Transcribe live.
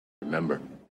Remember,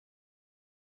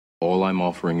 all I'm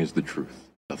offering is the truth,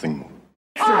 nothing more.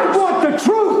 I want the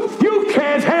truth! You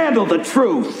can't handle the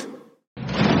truth!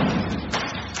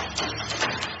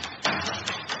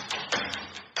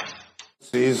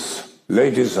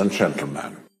 Ladies and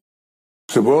gentlemen,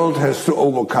 the world has to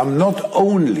overcome not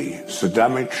only the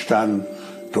damage done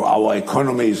to our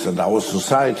economies and our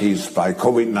societies by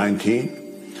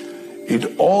COVID-19,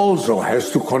 it also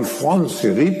has to confront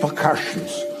the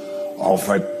repercussions of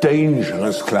a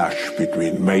dangerous clash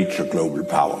between major global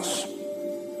powers.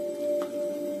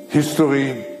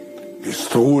 History is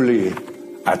truly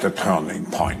at a turning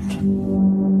point.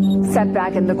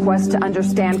 Setback in the quest to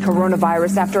understand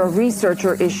coronavirus after a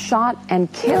researcher is shot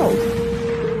and killed.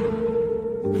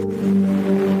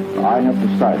 I have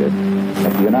decided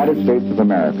that the United States of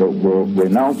America will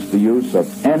renounce the use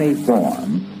of any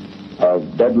form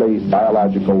of deadly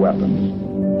biological weapons.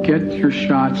 Get your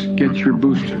shots, get your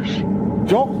boosters.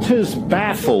 Doctors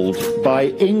baffled by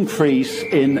increase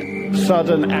in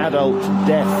sudden adult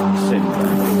death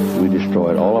syndrome. We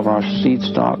destroyed all of our seed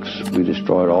stocks. We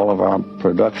destroyed all of our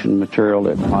production material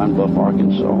at Pine Bluff,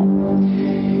 Arkansas.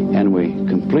 And we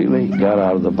completely got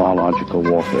out of the biological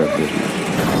warfare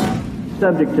business.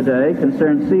 Subject today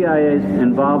concerns CIA's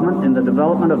involvement in the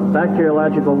development of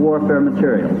bacteriological warfare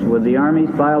materials with the Army's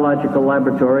Biological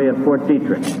Laboratory at Fort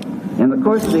Detrick. In the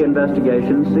course of the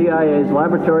investigation, CIA's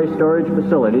laboratory storage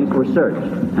facilities were searched,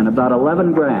 and about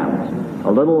 11 grams,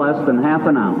 a little less than half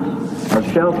an ounce, of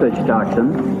shellfish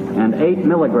toxin and 8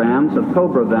 milligrams of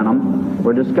cobra venom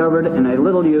were discovered in a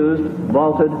little-used,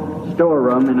 vaulted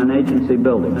storeroom in an agency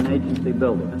building.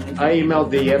 I emailed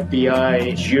the FBI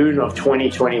in June of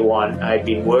 2021. I'd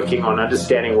been working on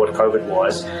understanding what COVID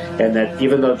was, and that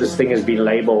even though this thing has been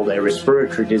labeled a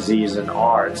respiratory disease in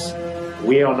Ardis,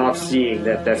 we are not seeing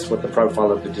that that's what the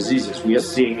profile of the disease is. We are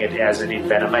seeing it as an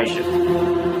envenomation.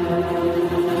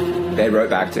 They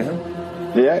wrote back to him?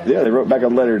 Yeah, they wrote back a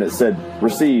letter that said,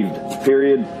 received,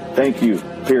 period, thank you,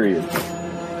 period.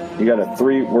 He got a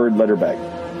 3-word letter back.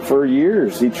 For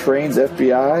years, he trains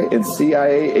FBI and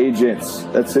CIA agents.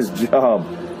 That's his job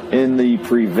in the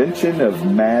prevention of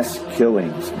mass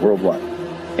killings worldwide.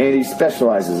 And he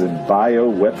specializes in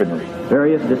bioweaponry.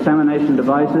 Various dissemination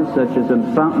devices such as a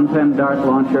fountain pen dart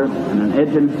launcher and an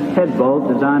engine head bolt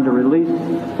designed to release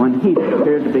when heat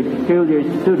appeared to be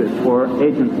peculiarly suited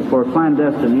for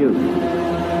clandestine use.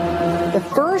 The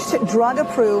first drug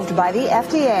approved by the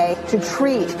FDA to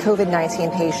treat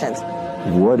COVID-19 patients.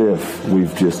 What if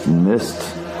we've just missed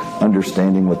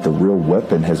understanding what the real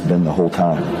weapon has been the whole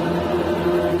time?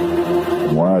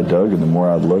 The more I dug and the more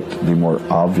I looked, the more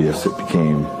obvious it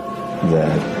became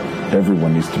that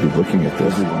everyone needs to be looking at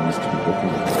this.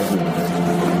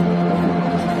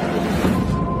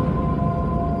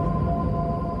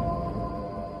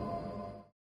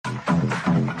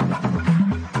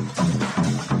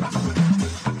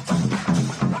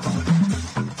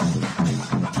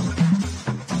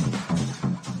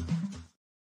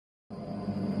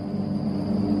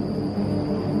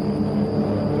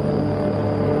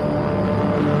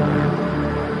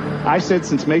 I said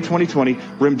since May 2020,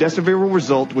 remdesivir will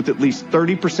result with at least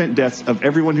 30% deaths of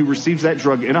everyone who receives that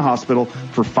drug in a hospital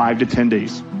for 5 to 10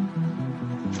 days.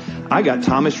 I got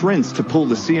Thomas Renz to pull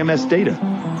the CMS data.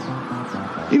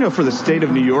 You know, for the state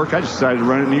of New York, I just decided to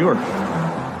run it in New York.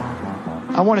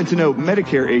 I wanted to know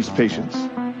Medicare-aged patients.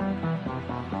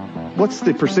 What's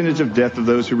the percentage of death of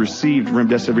those who received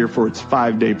remdesivir for its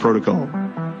 5-day protocol?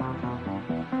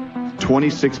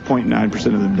 26.9%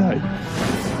 of them died.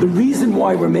 The reason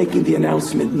why we're making the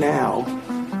announcement now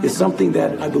is something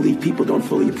that I believe people don't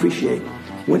fully appreciate.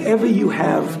 Whenever you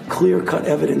have clear-cut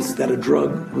evidence that a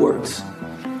drug works,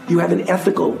 you have an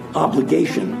ethical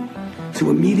obligation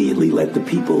to immediately let the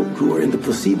people who are in the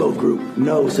placebo group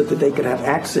know so that they could have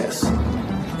access.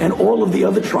 And all of the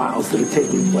other trials that are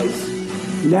taking place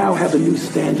now have a new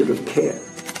standard of care.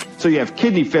 So you have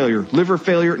kidney failure, liver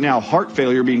failure, now heart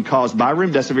failure being caused by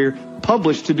remdesivir,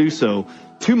 published to do so.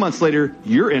 2 months later,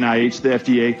 your NIH, the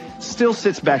FDA, still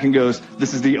sits back and goes,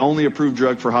 this is the only approved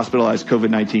drug for hospitalized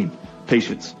COVID-19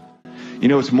 patients. You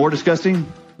know what's more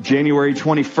disgusting? January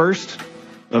 21st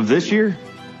of this year,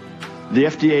 the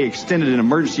FDA extended an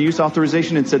emergency use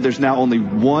authorization and said there's now only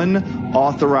one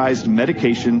authorized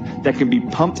medication that can be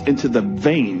pumped into the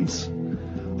veins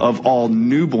of all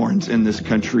newborns in this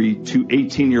country to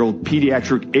 18-year-old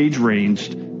pediatric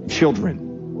age-ranged children,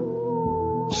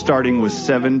 starting with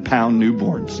 7-pound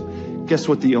newborns. Guess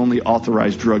what the only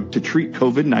authorized drug to treat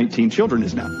COVID-19 children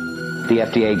is now? The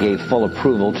FDA gave full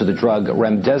approval to the drug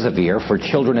remdesivir for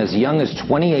children as young as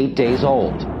 28 days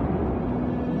old.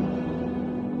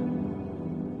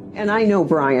 And I know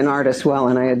Brian Ardis well,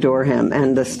 and I adore him.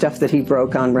 And the stuff that he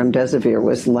broke on remdesivir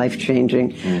was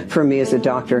life-changing for me as a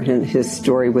doctor, his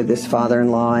story with his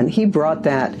father-in-law. And he brought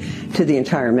that to the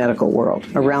entire medical world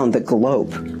around the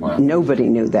globe. Wow. Nobody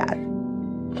knew that.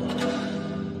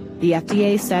 The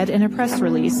FDA said in a press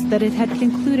release that it had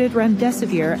concluded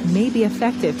remdesivir may be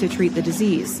effective to treat the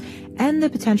disease, and the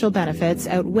potential benefits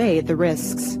outweighed the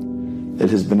risks.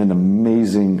 It has been an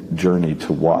amazing journey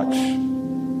to watch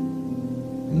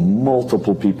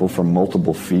multiple people from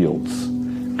multiple fields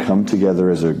come together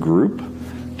as a group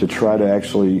to try to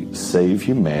actually save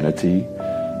humanity,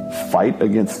 fight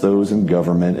against those in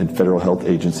government and federal health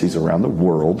agencies around the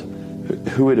world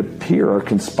who it appear are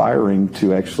conspiring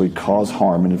to actually cause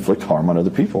harm and inflict harm on other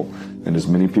people. And as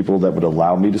many people that would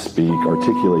allow me to speak,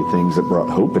 articulate things that brought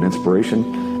hope and inspiration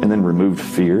and then removed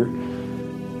fear,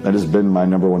 that has been my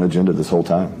number one agenda this whole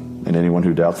time. And anyone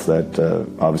who doubts that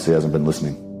obviously hasn't been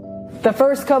listening. The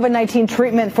first COVID-19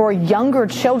 treatment for younger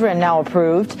children now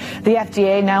approved. The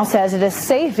FDA now says it is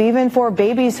safe even for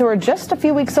babies who are just a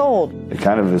few weeks old. It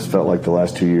kind of has felt like the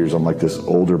last 2 years I'm like this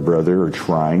older brother, or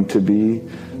trying to be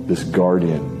this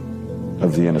guardian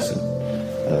of the innocent.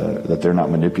 That they're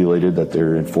not manipulated, that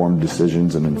their informed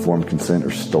decisions and informed consent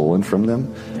are stolen from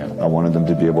them. I wanted them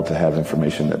to be able to have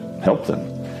information that helped them.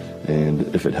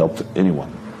 And if it helped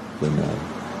anyone,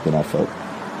 then I felt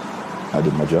I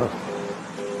did my job.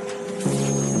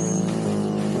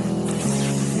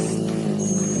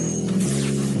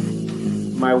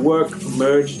 My work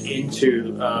merged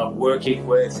into working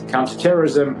with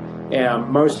counterterrorism,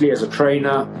 mostly as a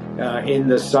trainer in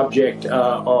the subject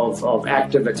of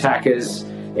active attackers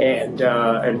and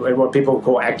what people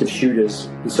call active shooters.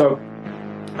 And so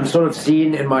I'm sort of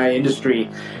seen in my industry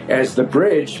as the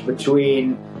bridge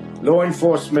between law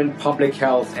enforcement, public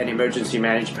health, and emergency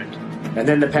management. And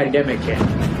then the pandemic hit.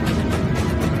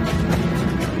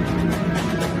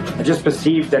 I just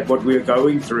perceived that what we were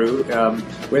going through,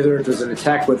 whether it was an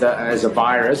attack as a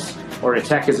virus or an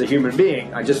attack as a human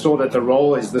being, I just saw that the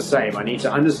role is the same. I need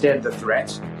to understand the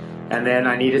threat, and then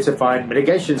I needed to find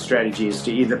mitigation strategies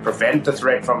to either prevent the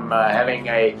threat from having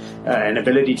an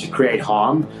ability to create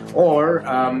harm, or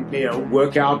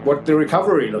work out what the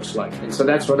recovery looks like. And so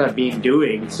that's what I've been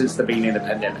doing since the beginning of the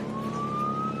pandemic.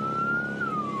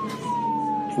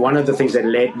 One of the things that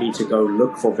led me to go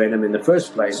look for Venom in the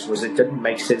first place was it didn't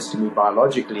make sense to me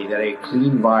biologically that a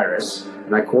clean virus,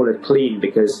 and I call it clean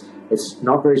because it's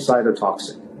not very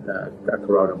cytotoxic, a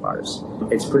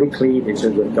coronavirus. It's pretty clean in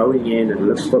terms of going in and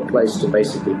looks for a place to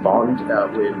basically bond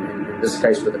in this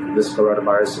case with this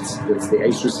coronavirus, it's the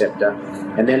ACE receptor,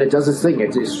 and then it does its thing.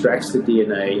 It extracts the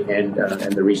DNA and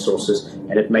the resources,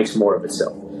 and it makes more of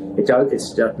itself.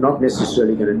 It's not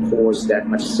necessarily going to cause that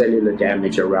much cellular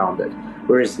damage around it.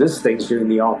 Whereas this thing's doing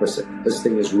the opposite. This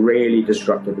thing is really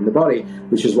destructive in the body,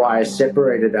 which is why I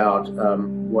separated out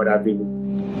what I've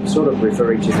been sort of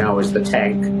referring to now as the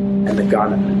tank and the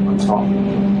gun on top.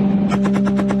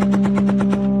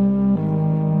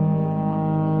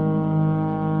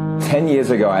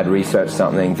 Years ago, I'd researched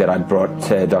something that I'd brought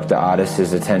to Dr.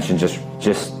 Ardis' attention just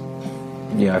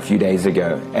a few days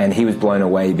ago, and he was blown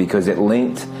away because it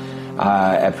linked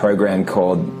a program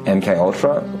called MK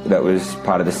Ultra that was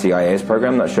part of the CIA's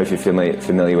program. I'm not sure if you're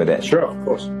familiar with it. Sure, of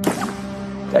course.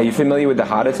 Are you familiar with the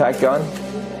heart attack gun?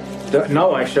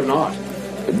 No, actually I'm not.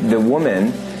 The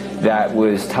woman that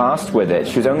was tasked with it,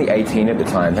 she was only 18 at the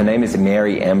time. Her name is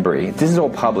Mary Embry. This is all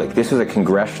public. This was a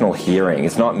congressional hearing.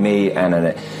 It's not me and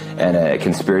a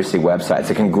conspiracy website.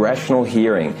 It's a congressional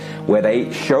hearing where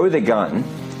they show the gun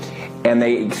and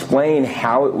they explain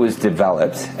how it was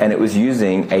developed, and it was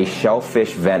using a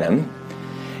shellfish venom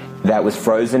that was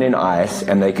frozen in ice,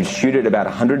 and they could shoot it about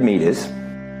 100 meters.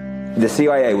 The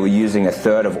CIA were using a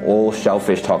third of all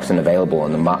shellfish toxin available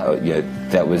in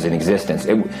that was in existence.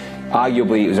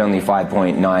 Arguably, it was only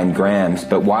 5.9 grams,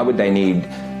 but why would they need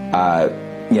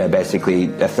basically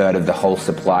a third of the whole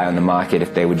supply on the market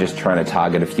if they were just trying to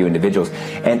target a few individuals?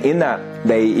 And in that,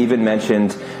 they even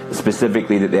mentioned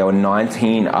specifically that there were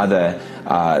 19 other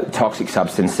toxic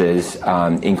substances,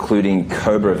 including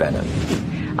cobra venom.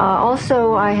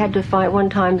 Also, I had to find, one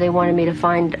time they wanted me to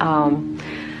find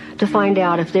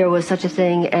out if there was such a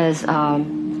thing as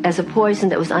a poison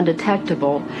that was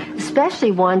undetectable,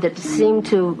 especially one that seemed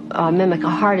to mimic a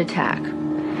heart attack,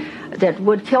 that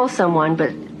would kill someone,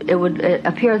 but it would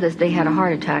appear that they had a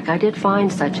heart attack. I did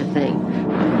find such a thing.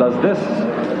 Does this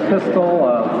pistol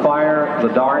fire the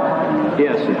dart?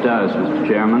 Yes, it does, Mr.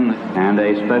 Chairman. And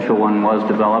a special one was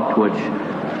developed which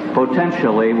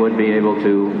potentially would be able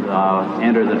to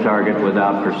enter the target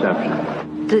without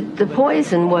perception. The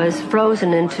poison was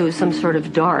frozen into some sort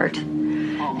of dart,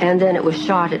 and then it was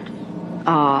shot at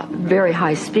very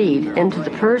high speed into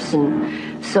the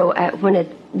person. So when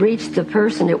it reached the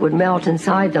person, it would melt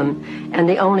inside them, and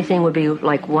the only thing would be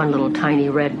like one little tiny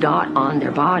red dot on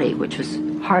their body, which was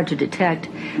hard to detect.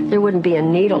 There wouldn't be a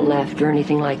needle left or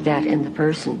anything like that in the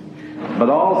person. But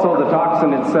also the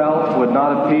toxin itself would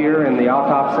not appear in the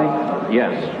autopsy?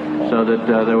 Yes, so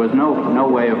that there was no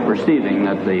way of perceiving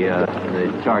that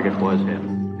the target was him.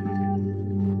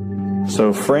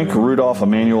 So Frank Rudolph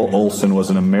Emanuel Olson was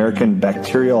an American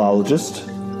bacteriologist,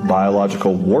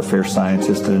 biological warfare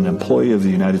scientist, and an employee of the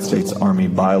United States Army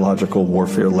Biological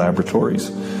Warfare Laboratories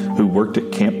who worked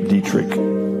at Camp Dietrich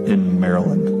in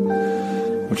Maryland,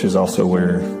 which is also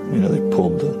where, they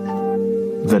pulled the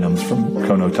venoms from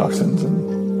conotoxins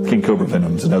and king cobra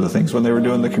venoms and other things when they were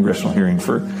doing the congressional hearing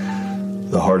for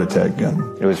the heart attack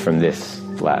gun. It was from this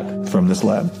lab. From this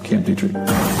lab, Camp Dietrich.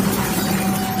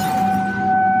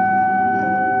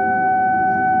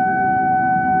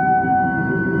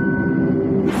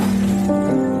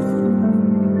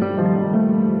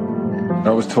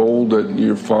 I was told that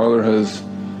your father has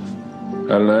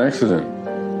had an accident.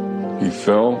 He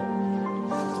fell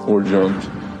or jumped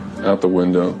out the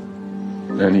window,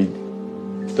 and he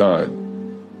died.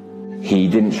 He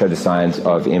didn't show the signs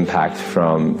of impact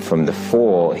from the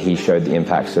fall. He showed the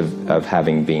impacts of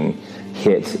having been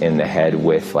hit in the head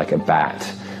with like a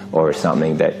bat or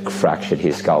something that fractured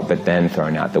his skull, but then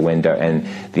thrown out the window. And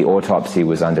the autopsy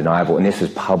was undeniable, and this was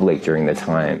public during the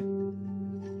time.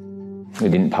 He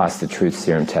didn't pass the truth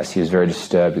serum test. He was very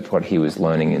disturbed with what he was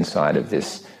learning inside of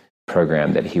this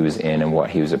program that he was in and what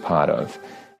he was a part of.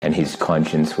 And his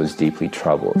conscience was deeply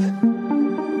troubled.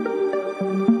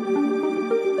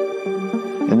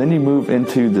 And then you move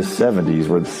into the 70s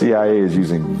where the CIA is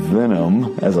using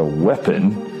venom as a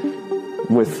weapon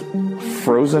with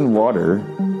frozen water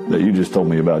that you just told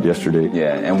me about yesterday.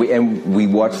 Yeah, and we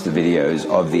watched the videos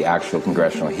of the actual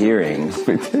congressional hearings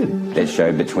that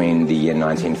showed between the year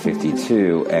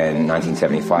 1952 and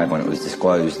 1975 when it was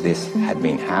disclosed this had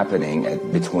been happening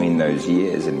between those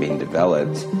years and being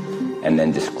developed and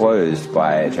then disclosed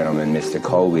by a gentleman, Mr.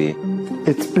 Colby.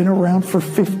 It's been around for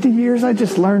 50 years. I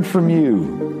just learned from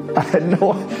you. I had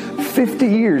 50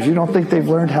 years. You don't think they've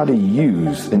learned how to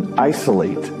use and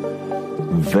isolate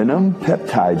venom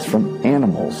peptides from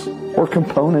animals or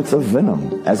components of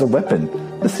venom as a weapon?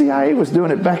 The CIA was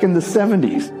doing it back in the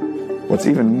 70s. What's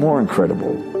even more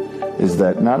incredible is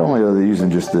that not only are they using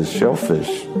just this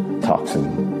shellfish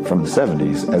toxin from the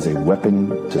 70s as a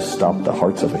weapon to stop the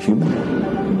hearts of a human,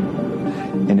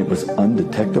 and it was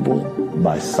undetectable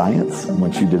by science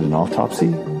once you did an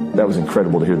autopsy. That was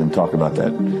incredible to hear them talk about that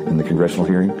in the congressional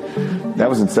hearing. That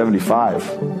was in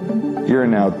 75. Here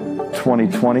in now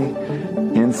 2020,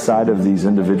 inside of these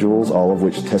individuals, all of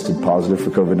which tested positive for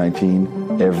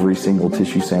COVID-19, every single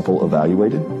tissue sample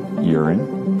evaluated,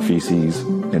 urine, feces,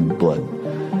 and blood.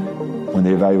 When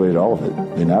they evaluated all of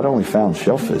it, they not only found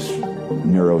shellfish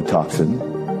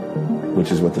neurotoxin,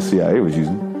 which is what the CIA was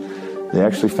using, they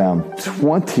actually found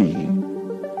 20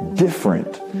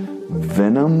 different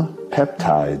venom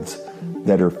peptides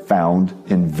that are found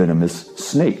in venomous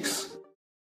snakes.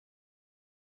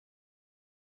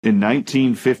 In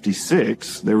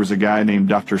 1956, there was a guy named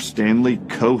Dr. Stanley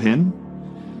Cohen.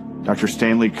 Dr.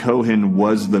 Stanley Cohen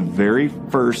was the very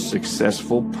first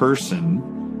successful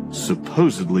person,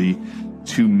 supposedly,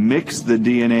 to mix the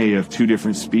DNA of two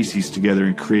different species together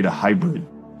and create a hybrid,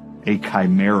 a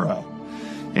chimera.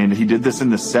 And he did this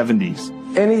in the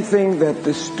 70s. Anything that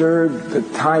disturbed the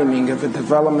timing of a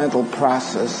developmental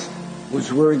process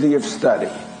was worthy of study.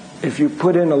 If you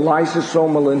put in a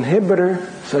lysosomal inhibitor,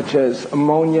 such as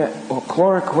ammonia or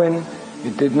chloroquine,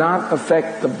 it did not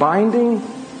affect the binding,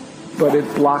 but it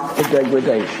blocked the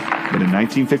degradation. But in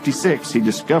 1956, he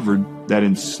discovered that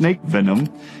in snake venom,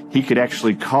 he could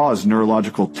actually cause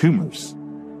neurological tumors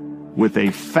with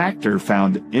a factor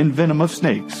found in venom of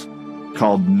snakes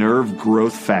called nerve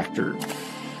growth factor.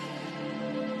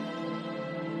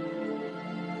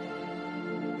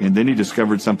 And then he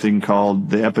discovered something called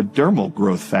the epidermal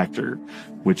growth factor,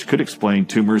 which could explain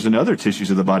tumors in other tissues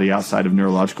of the body outside of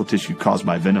neurological tissue caused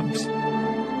by venoms.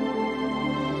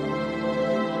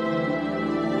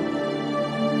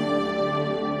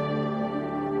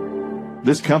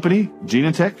 This company,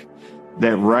 Genentech,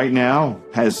 that right now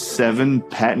has 7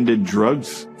 patented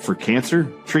drugs for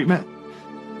cancer treatment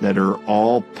that are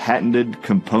all patented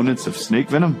components of snake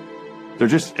venom. They're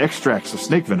just extracts of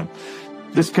snake venom.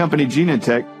 This company,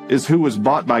 Genentech, is who was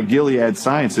bought by Gilead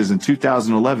Sciences in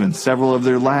 2011. Several of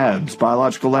their labs,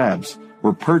 biological labs,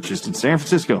 were purchased in San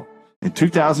Francisco in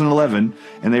 2011,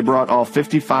 and they brought all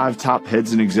 55 top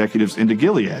heads and executives into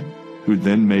Gilead. who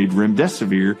then made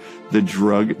remdesivir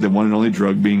the one and only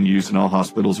drug being used in all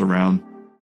hospitals around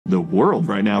the world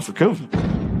right now for COVID.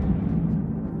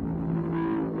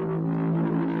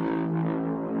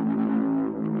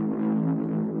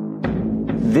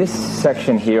 This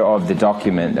section here of the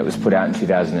document that was put out in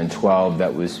 2012,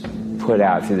 that was put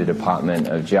out through the Department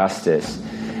of Justice,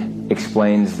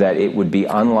 explains that it would be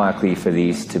unlikely for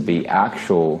these to be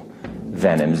actual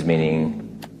venoms, meaning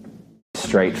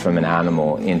straight from an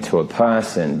animal into a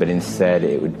person, but instead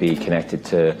it would be connected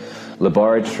to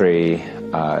laboratory,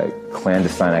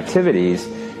 clandestine activities,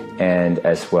 and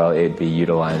as well it would be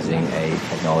utilizing a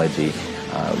technology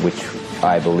which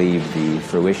I believe the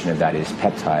fruition of that is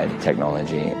peptide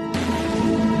technology.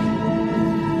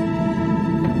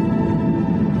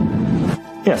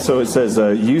 Yeah, so it says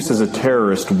use as a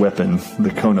terrorist weapon,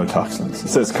 the conotoxins. It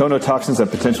says conotoxins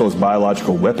have potential as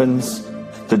biological weapons.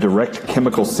 The direct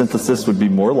chemical synthesis would be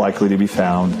more likely to be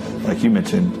found, like you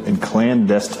mentioned, in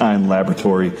clandestine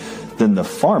laboratory than the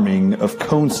farming of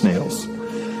cone snails.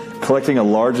 Collecting a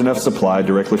large enough supply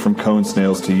directly from cone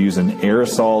snails to use an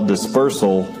aerosol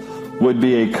dispersal would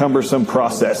be a cumbersome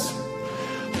process.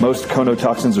 Most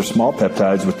conotoxins are small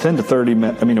peptides with 10 to 30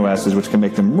 amino acids, which can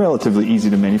make them relatively easy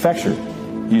to manufacture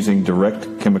using direct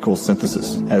chemical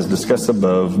synthesis. As discussed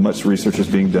above, much research is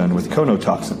being done with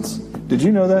conotoxins. Did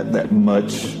you know that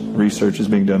much research is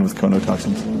being done with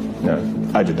conotoxins? No.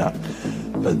 I did not.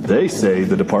 But they say,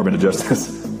 the Department of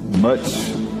Justice,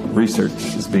 much research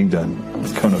is being done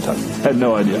with conotoxins. I had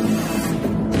no idea.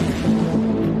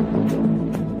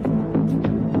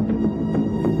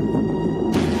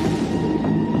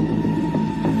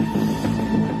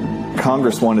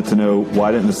 Congress wanted to know,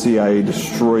 why didn't the CIA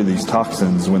destroy these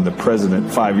toxins when the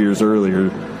president 5 years earlier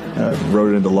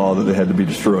wrote it into law that they had to be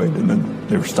destroyed, and then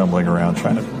they were stumbling around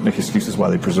trying to make excuses why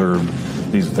they preserved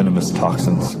these venomous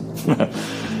toxins.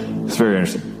 It's very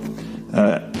interesting.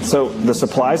 So the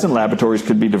supplies in laboratories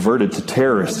could be diverted to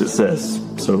terrorists, it says.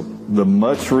 So the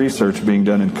much research being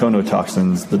done in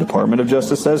conotoxins, the Department of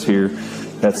Justice says here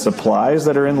that supplies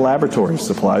that are in laboratories,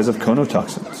 supplies of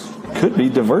conotoxins, could be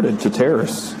diverted to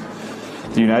terrorists.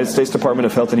 The United States Department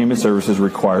of Health and Human Services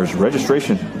requires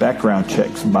registration, background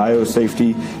checks,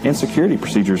 biosafety, and security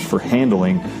procedures for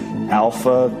handling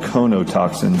alpha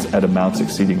conotoxins at amounts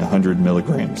exceeding 100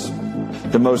 milligrams.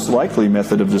 The most likely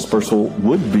method of dispersal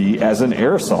would be as an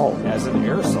aerosol.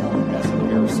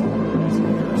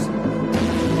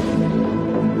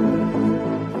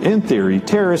 In theory,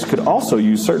 terrorists could also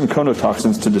use certain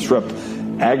conotoxins to disrupt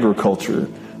agriculture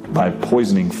by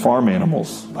poisoning farm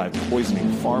animals.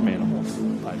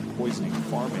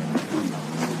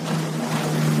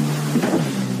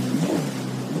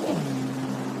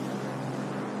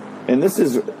 And this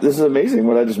is amazing.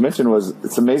 What I just mentioned was,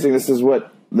 it's amazing. This is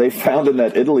what they found in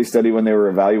that Italy study when they were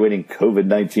evaluating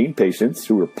COVID-19 patients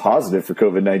who were positive for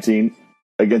COVID-19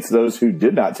 against those who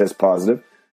did not test positive.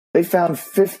 They found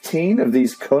 15 of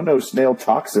these cono-snail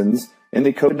toxins in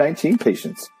the COVID-19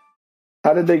 patients.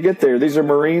 How did they get there? These are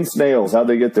marine snails. How'd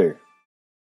they get there?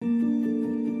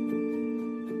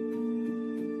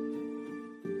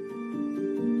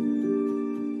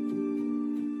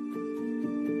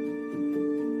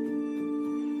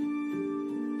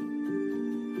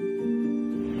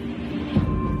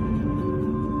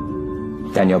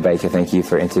 Daniel Baker, thank you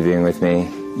for interviewing with me.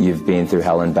 You've been through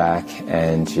hell and back,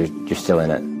 and you're still in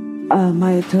it.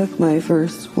 I took my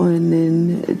first one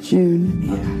in June.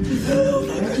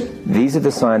 These are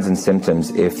the signs and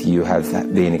symptoms if you have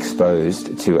been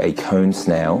exposed to a cone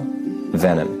snail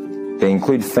venom. They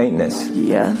include faintness.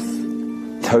 Yes.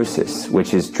 Ptosis,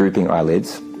 which is drooping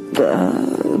eyelids.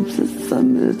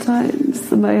 Some of the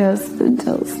times my husband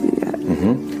tells me that.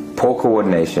 Mm-hmm. Poor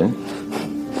coordination.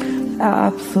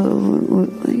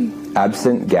 Absolutely.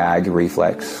 Absent gag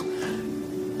reflex.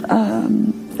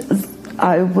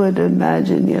 I would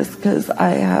imagine, yes, because I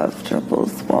have trouble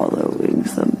swallowing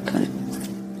sometimes.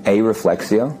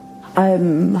 Areflexia.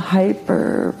 I'm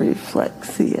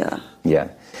hyperreflexia. Yeah,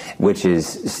 which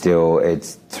is still,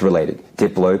 it's related.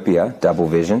 Diplopia, double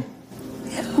vision.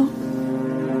 Yeah.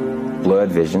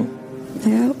 Blurred vision.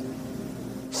 Yeah.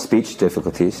 Speech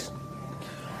difficulties.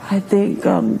 I think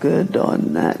I'm good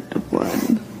on that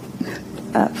one.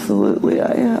 Absolutely,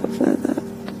 I have that.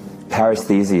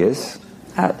 Paresthesias.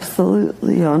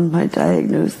 Absolutely on my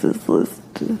diagnosis list.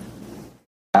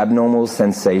 Abnormal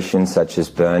sensations such as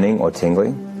burning or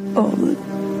tingling. All the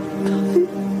time.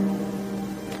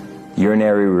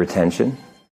 Urinary retention.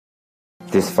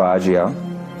 Dysphagia.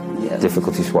 Yes.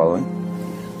 Difficulty swallowing.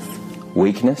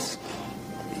 Weakness.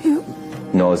 Yep.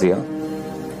 Nausea.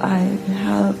 I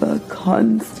have a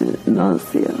constant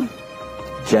nausea.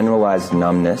 Generalized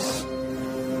numbness.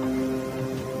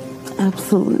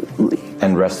 Absolutely.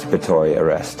 And respiratory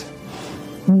arrest?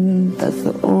 That's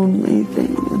the only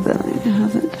thing that I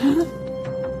haven't had.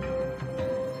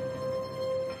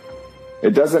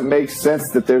 It doesn't make sense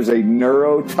that there's a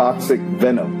neurotoxic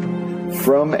venom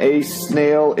from a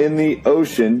snail in the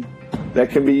ocean that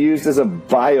can be used as a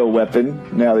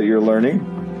bioweapon, now that you're learning,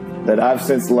 that I've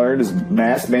since learned is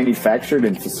mass manufactured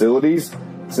in facilities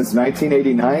since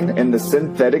 1989, and the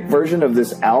synthetic version of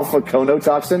this alpha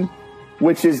conotoxin,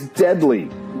 which is deadly,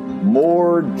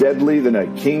 more deadly than a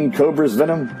king cobra's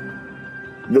venom.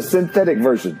 The synthetic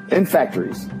version in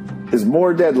factories is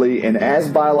more deadly and as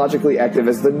biologically active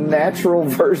as the natural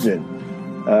version.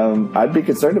 I'd be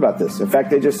concerned about this. In fact,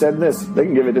 they just said this, they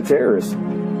can give it to terrorists.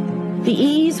 The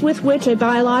ease with which a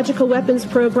biological weapons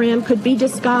program could be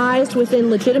disguised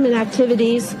within legitimate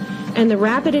activities and the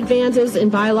rapid advances in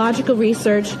biological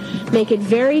research make it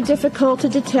very difficult to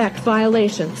detect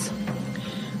violations.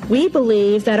 We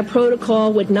believe that a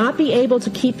protocol would not be able to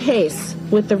keep pace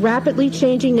with the rapidly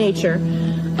changing nature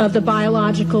of the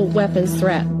biological weapons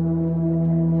threat.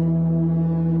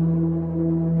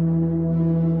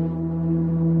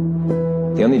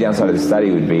 The only downside of the study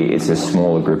would be it's a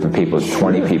smaller group of people. It's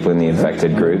 20 people in the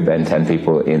infected group and 10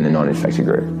 people in the non-infected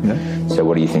group. Yeah. So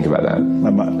what do you think about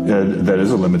that? That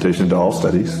is a limitation to all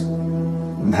studies.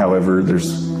 However,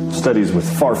 there's studies with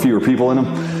far fewer people in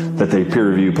them that they peer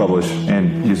review, publish,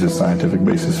 and use as scientific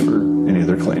basis for any of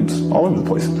their claims all over the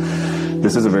place.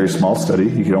 This is a very small study.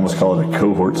 You could almost call it a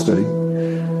cohort study.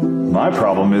 My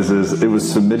problem is it was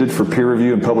submitted for peer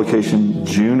review and publication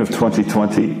June of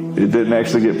 2020. It didn't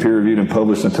actually get peer reviewed and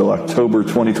published until October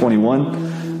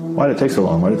 2021. Why did it take so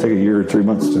long? Why did it take a year or 3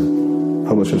 months to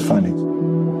publish those findings?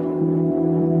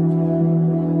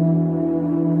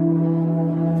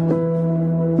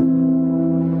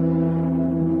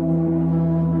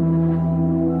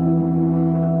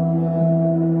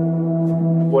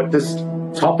 What this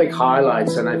topic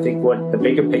highlights, and I think what the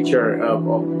bigger picture of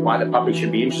why the public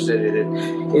should be interested in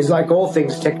it is, like all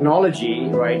things technology,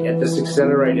 right, at this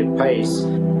accelerated pace,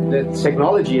 the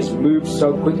technology has moved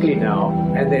so quickly now,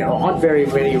 and there aren't very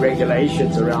many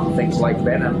regulations around things like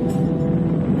venom.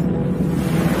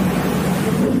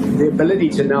 The ability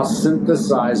to now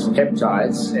synthesize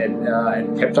peptides, and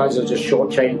peptides are just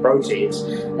short-chain proteins,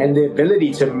 and the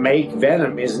ability to make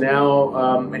venom is now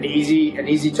an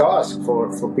easy task for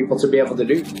people to be able to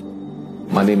do.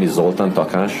 My name is Zoltán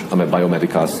Takács. I'm a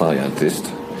biomedical scientist.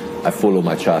 I follow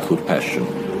my childhood passion.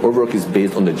 Our work is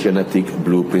based on the genetic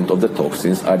blueprint of the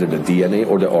toxins, either the DNA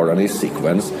or the RNA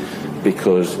sequence,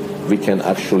 because we can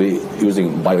actually,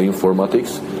 using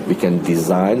bioinformatics, we can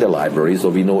design the library so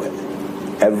we know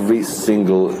every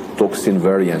single toxin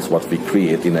variance what we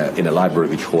create in a library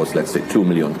which holds, let's say, 2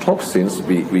 million toxins.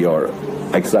 We are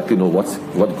exactly know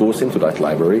what goes into that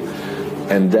library,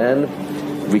 and then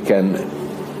we can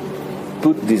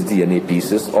put these DNA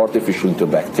pieces artificially into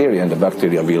bacteria, and the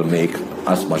bacteria will make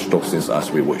as much toxins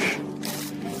as we wish.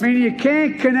 I mean, you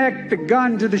can't connect the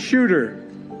gun to the shooter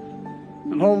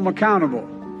and hold them accountable.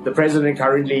 The president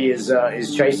currently is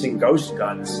chasing ghost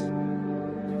guns.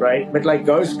 Right? But like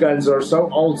ghost guns are so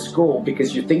old school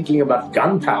because you're thinking about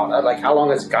gunpowder. Like, how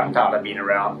long has gunpowder been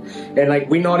around? And like,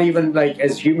 we're not even, like,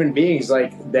 as human beings,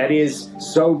 like, that is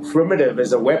so primitive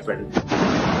as a weapon.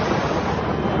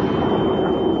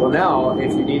 Well, now,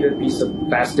 if you need a piece of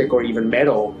plastic or even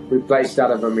metal replaced out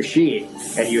of a machine,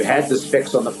 and you had the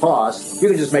specs on the past, you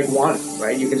can just make one,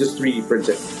 right? You can just 3D print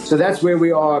it. So that's where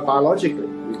we are biologically.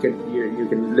 You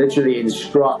can literally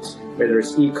instruct, whether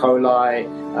it's E. coli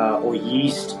or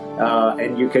yeast,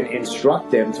 and you can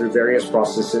instruct them through various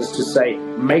processes to say,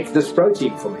 make this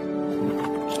protein for me.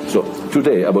 So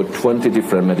today, about 20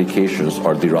 different medications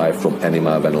are derived from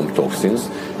animal venom toxins,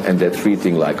 and they're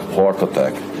treating like heart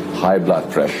attack, high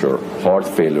blood pressure, heart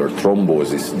failure,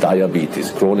 thrombosis, diabetes,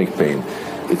 chronic pain.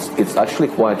 It's actually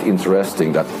quite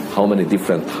interesting that how many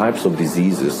different types of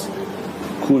diseases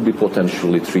could be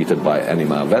potentially treated by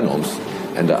animal venoms.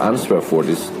 And the answer for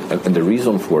this, and the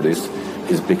reason for this,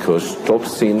 is because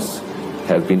toxins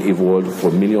have been evolved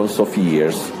for millions of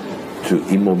years to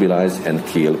immobilize and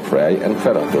kill prey and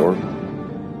predator.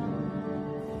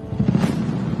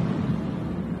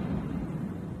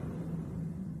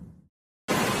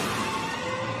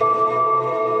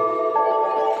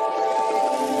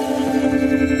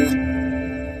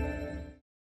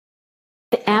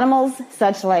 Animals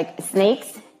such like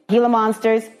snakes, Gila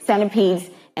monsters, centipedes,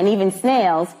 and even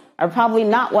snails are probably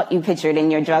not what you pictured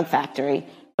in your drug factory,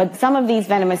 but some of these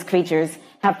venomous creatures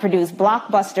have produced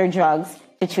blockbuster drugs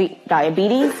to treat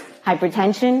diabetes,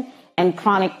 hypertension, and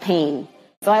chronic pain.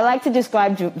 So I like to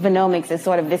describe genomics as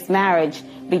sort of this marriage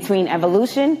between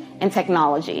evolution and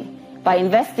technology. by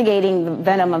investigating the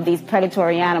venom of these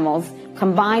predatory animals,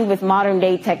 combined with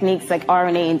modern-day techniques like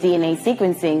RNA and DNA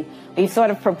sequencing, we've sort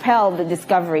of propelled the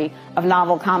discovery of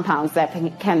novel compounds that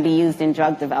can be used in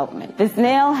drug development. The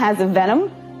snail has a venom,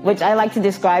 which I like to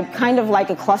describe kind of like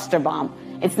a cluster bomb.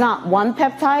 It's not one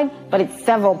peptide, but it's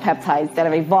several peptides that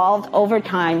have evolved over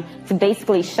time to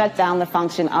basically shut down the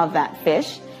function of that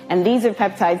fish. And these are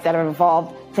peptides that have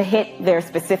evolved to hit their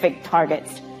specific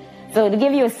targets. So to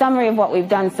give you a summary of what we've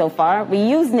done so far, we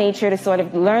use nature to sort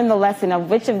of learn the lesson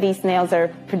of which of these snails are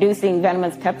producing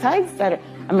venomous peptides that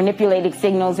are manipulating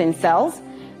signals in cells.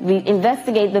 We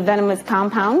investigate the venomous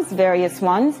compounds, various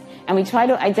ones, and we try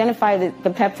to identify the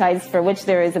peptides for which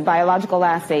there is a biological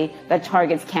assay that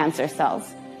targets cancer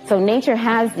cells. So nature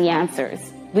has the answers.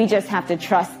 We just have to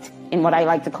trust in what I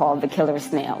like to call the killer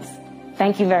snails.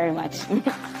 Thank you very much.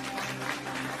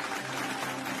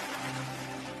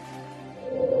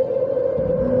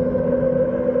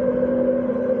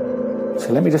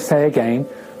 So let me just say again,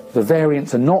 the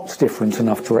variants are not different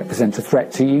enough to represent a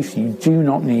threat to you, so you do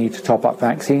not need top-up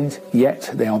vaccines,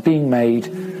 yet they are being made,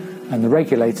 and the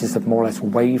regulators have more or less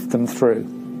waved them through.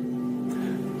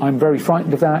 I'm very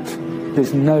frightened of that.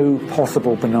 There's no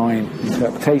possible benign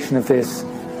interpretation of this.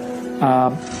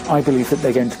 I believe that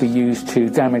they're going to be used to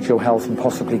damage your health and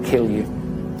possibly kill you.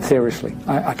 Seriously.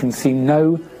 I can see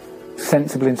no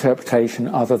sensible interpretation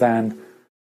other than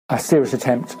a serious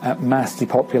attempt at mass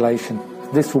depopulation.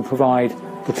 This will provide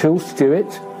the tools to do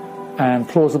it and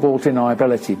plausible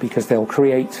deniability, because they'll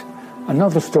create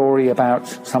another story about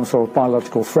some sort of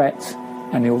biological threat,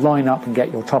 and you'll line up and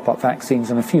get your top-up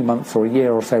vaccines, and a few months or a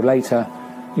year or so later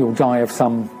you'll die of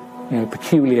some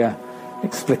peculiar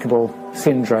explicable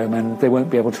syndrome, and they won't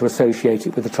be able to associate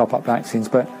it with the top-up vaccines.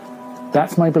 But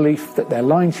that's my belief, that they're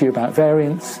lying to you about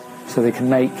variants so they can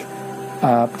make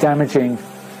damaging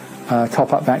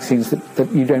top-up vaccines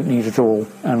that you don't need at all,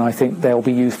 and I think they'll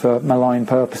be used for malign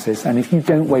purposes. And if you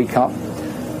don't wake up,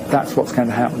 that's what's going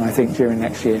to happen, I think, during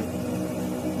next year.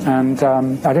 And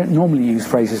I don't normally use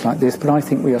phrases like this, but I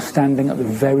think we are standing at the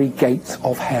very gates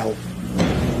of hell.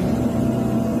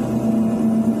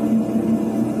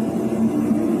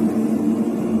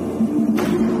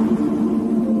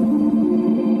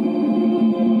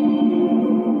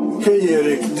 Hej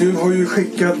Erik, du har ju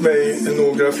skickat mig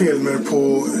några filmer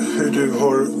på hur du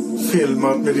har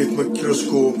filmat med ditt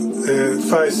mikroskop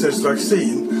Pfizers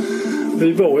vaccin.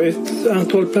 Vi var ett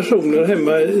antal personer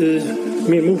hemma i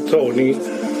min mottagning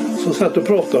som satt och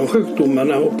pratade om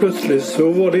sjukdomarna, och plötsligt så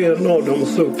var det en av dem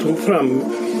som tog fram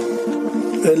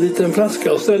en liten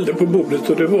flaska och ställde på bordet,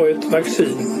 och det var ett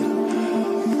vaccin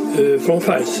från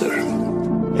Pfizer.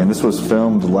 And this was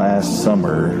filmed last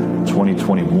summer,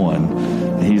 2021.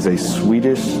 He's a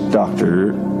Swedish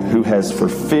doctor who has for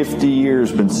 50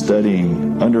 years been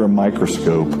studying under a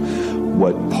microscope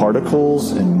what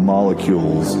particles and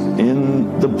molecules in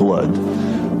the blood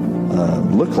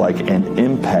look like and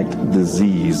impact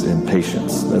disease in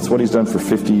patients. That's what he's done for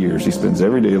 50 years. He spends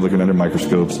every day looking under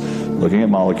microscopes, looking at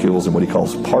molecules and what he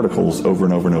calls particles over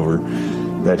and over and over,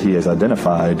 that he has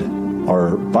identified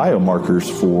are biomarkers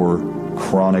for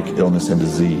chronic illness and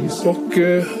disease.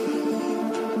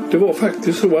 Det var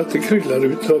faktiskt så att det kryllar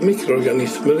ut av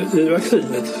mikroorganismer i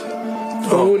vaccinet.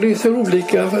 Och det ser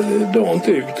olika dant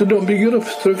ut, och de bygger upp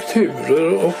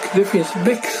strukturer, och det finns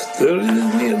växter,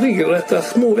 regelrätta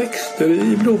små växter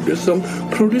i blodet som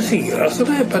producerar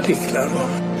sådana här partiklar.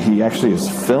 He actually is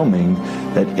filming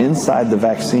that inside the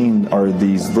vaccine are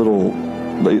these little,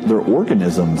 they're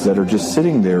organisms that are just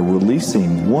sitting there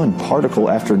releasing one particle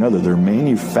after another. They're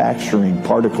manufacturing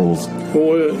particles.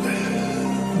 Och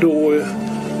då,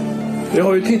 jag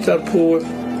har ju tittat på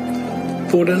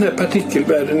den här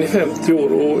partikelvärlden i 50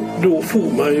 år, och då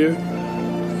får man ju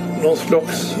någon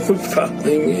slags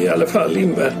uppfattning, i alla fall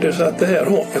invärtes, att det här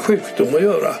har med sjukdom att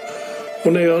göra.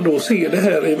 Och när jag då ser det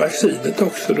här i vaccinet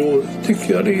också, då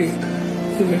tycker jag det är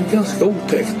ganska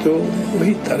otäckt att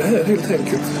hitta det här helt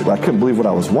enkelt. I couldn't believe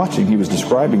what I was watching. He was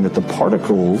describing that the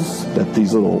particles that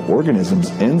these little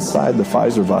organisms inside the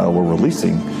Pfizer vial were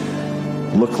releasing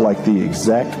look like the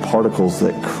exact particles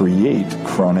that create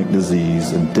chronic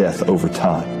disease and death over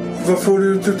time. Vad får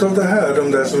du ut av det här,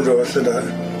 de där som rör sig där?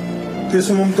 Det är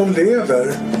som om de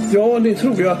lever. Ja, det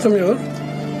tror jag att de gör.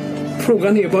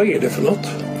 Frågan är, vad är det för något?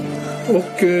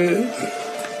 Och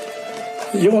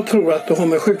jag tror att det har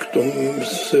med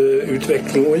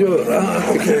sjukdomsutveckling att göra.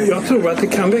 Okay. Jag tror att det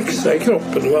kan växa i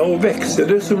kroppen, va? Och växer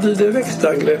det så blir det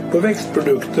växtangrepp och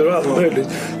växtprodukter och allt möjligt.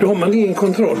 Då har man ingen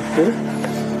kontroll på.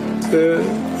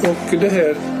 Och det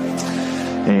här.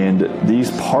 And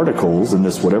these particles in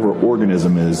this whatever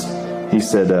organism is, he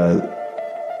said,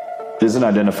 isn't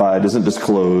identified, isn't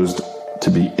disclosed.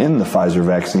 to be in the Pfizer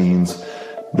vaccines,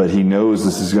 but he knows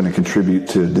this is going to contribute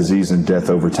to disease and death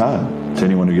over time to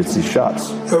anyone who gets these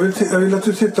shots. Jag vill att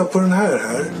du tittar på den här.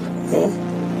 Ja.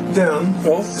 Den,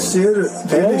 ser du?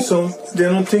 Det är liksom, det är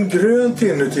någonting grönt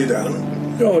inuti den.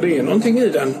 Ja, det är någonting i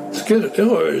den. Det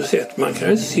har jag ju sett. Man kan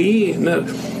ju se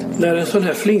när en sån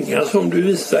här flinga som du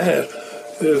visade här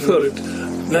förut,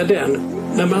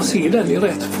 när man ser den i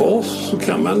rätt fas så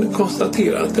kan man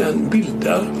konstatera att den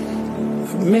bildar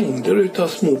mängder utav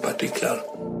små partiklar.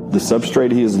 The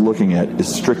substrate he is looking at is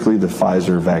strictly the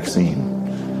Pfizer vaccine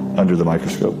under the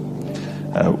microscope.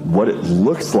 What it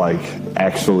looks like,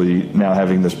 actually, now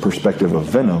having this perspective of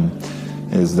venom,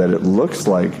 is that it looks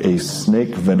like a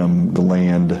snake venom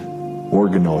gland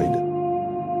organoid.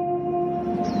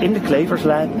 In the Clavers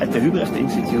lab at the Hubrecht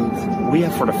Institute, we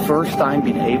have for the first time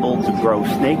been able to grow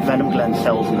snake venom gland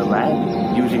cells in the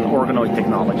lab using organoid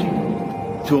technology.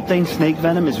 To obtain snake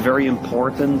venom is very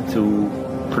important to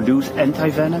produce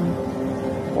anti-venom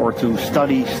or to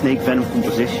study snake venom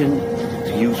composition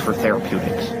to use for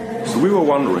therapeutics. So we were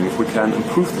wondering if we can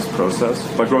improve this process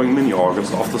by growing mini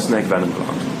organs of the snake venom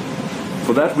gland.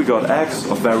 For that we got eggs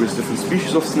of various different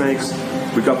species of snakes,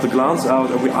 we got the glands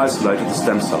out and we isolated the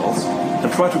stem cells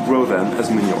and tried to grow them as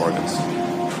mini organs.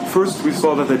 First we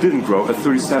saw that they didn't grow at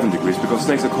 37 degrees because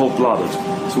snakes are cold-blooded,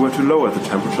 so we had to lower the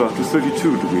temperature to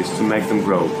 32 degrees to make them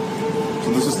grow.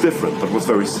 So this is different, but what's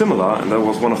very similar, and that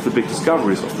was one of the big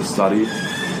discoveries of the study,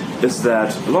 is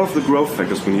that a lot of the growth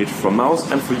factors we need for mouse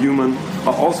and for human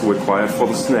are also required for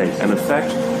the snake, and in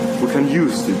fact we can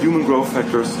use the human growth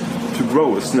factors to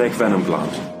grow a snake venom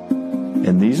gland.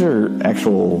 And these are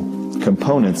actual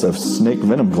components of snake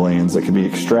venom glands that can be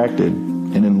extracted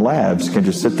and in labs can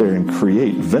just sit there and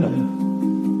create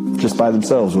venom just by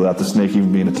themselves without the snake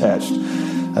even being attached.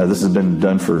 This has been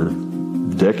done for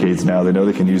decades now. They know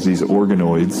they can use these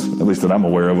organoids, at least that I'm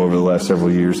aware of over the last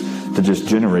several years, to just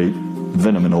generate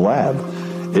venom in a lab.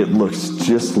 It looks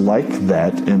just like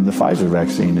that in the Pfizer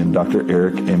vaccine in Dr.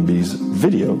 Eric Emby's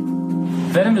video.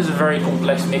 Venom is a very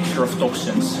complex mixture of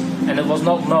toxins, and it was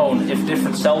not known if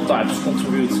different cell types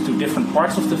contribute to different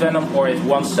parts of the venom or if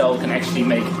one cell can actually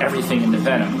make everything in the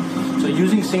venom. So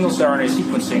using single-cell RNA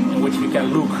sequencing, in which we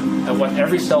can look at what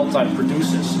every cell type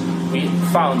produces, we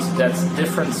found that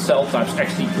different cell types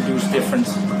actually produce different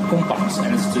compounds,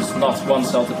 and it's just not one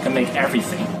cell that can make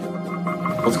everything.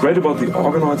 What's great about the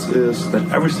organoids is that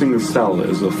every single cell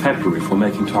is a factory for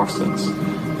making toxins,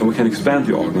 and we can expand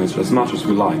the organoids as much as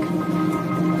we like.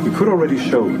 We could already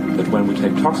show that when we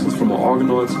take toxins from our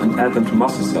organoids and add them to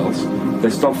muscle cells, they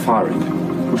stop firing,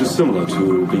 which is similar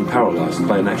to being paralyzed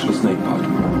by an actual snake bite.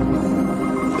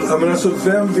 Ja, men alltså,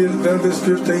 vem vill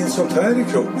spruta in sånt här i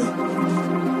kroppen?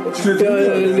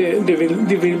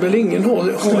 Det vill väl ingen ha.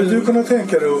 Skulle du kunna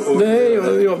tänka dig att...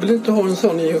 Nej, jag vill inte ha en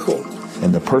sån injektion.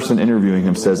 And the person interviewing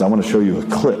him says, I want to show you a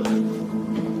clip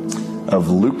of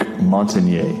Luc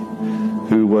Montagnier,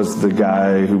 who was the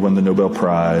guy who won the Nobel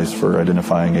Prize for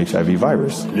identifying HIV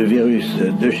virus. Le virus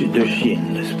de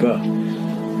Chine, n'est-ce pas,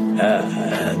 a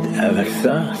un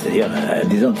vaccin, c'est-à-dire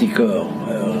des anticorps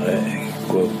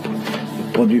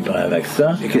produits par un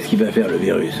vaccin. Et qu'est-ce qu'il va faire le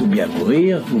virus? Ou bien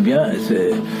mourir, ou bien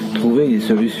trouver des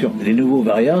solutions. Les nouveaux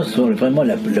variants sont vraiment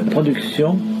la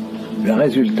production, la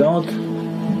résultante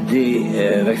des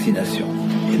vaccinations.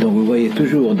 Et donc vous voyez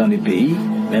toujours dans les pays,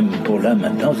 même pour là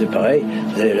maintenant, c'est pareil,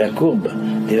 vous avez la courbe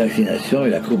des vaccinations et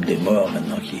la courbe des morts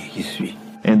maintenant qui suit.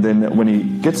 And then when he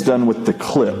gets done with the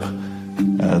clip,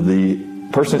 the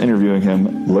person interviewing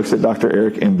him looks at Dr.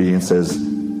 Eric Emby and says,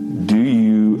 do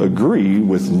you agree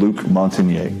with Luc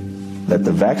Montagnier that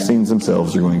the vaccines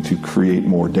themselves are going to create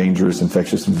more dangerous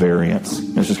infectious variants?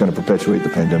 And it's just going to perpetuate the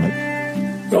pandemic.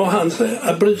 Ja, han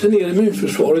bryter ner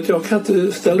immunförsvaret. Jag kan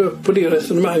inte ställa upp på det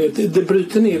resonemanget. Det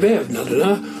bryter ner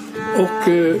vävnaderna. Och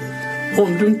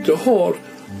om du inte har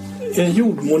en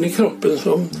jordmån i kroppen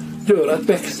som gör att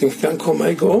växten kan komma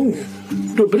igång,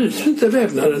 då bryts inte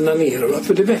vävnaderna ner,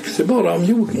 för det växer bara om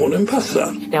jordmånen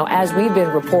passar. Now, as we've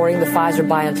been reporting, the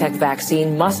Pfizer-BioNTech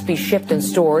vaccine must be shipped and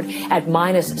stored at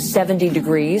minus 70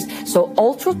 degrees. So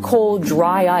ultra-cold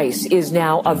dry ice is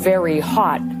now a very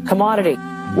hot commodity.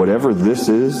 Whatever this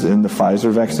is in the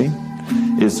Pfizer vaccine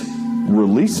is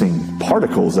releasing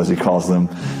particles, as he calls them,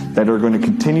 that are going to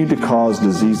continue to cause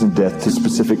disease and death to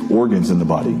specific organs in the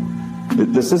body.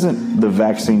 This isn't the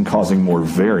vaccine causing more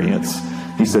variants.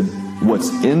 He said what's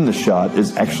in the shot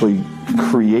is actually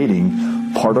creating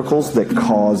particles that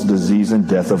cause disease and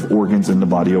death of organs in the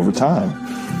body over time.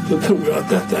 Så tror jag att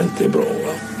detta inte är bra.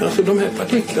 Va? Alltså de här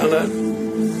partiklarna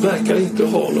verkar inte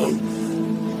ha någon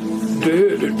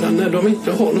död, utan när de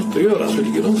inte har något att göra så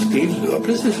ligger de still. Det var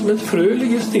precis som ett frö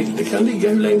ligger still. Det kan ligga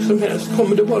hur länge som helst.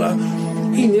 Kommer det bara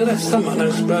in i rätt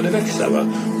sammanhang så börjar det växa. Va?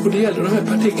 Och det gäller de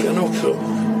här partiklarna också.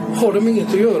 Har de inget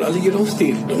att göra ligger de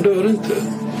still. De dör inte.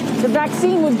 The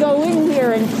vaccine would go in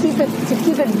here and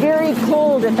keep it very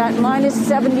cold at that minus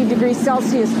 70 degrees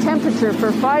Celsius temperature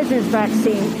for Pfizer's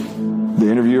vaccine. The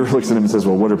interviewer looks at him and says,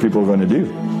 well, what are people going to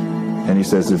do? And he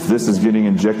says, if this is getting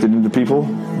injected into people,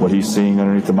 what he's seeing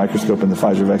underneath the microscope in the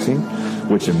Pfizer vaccine,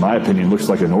 which in my opinion looks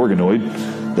like an organoid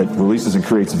that releases and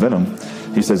creates venom,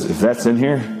 he says, if that's in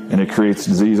here and it creates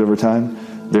disease over time,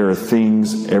 there are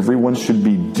things everyone should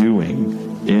be doing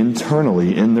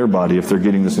internally in their body if they're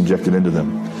getting this injected into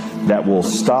them that will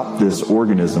stop this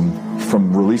organism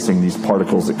from releasing these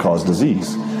particles that cause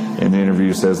disease. And the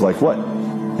interviewer says, like what?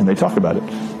 And they talk about it.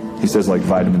 He says, like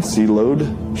vitamin C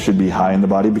load should be high in the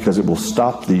body because it will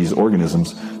stop these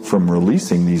organisms from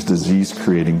releasing these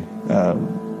disease-creating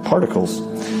particles,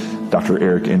 Dr.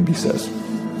 Eric Enby says.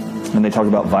 And they talk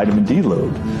about vitamin D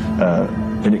load.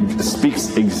 And it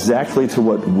speaks exactly to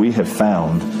what we have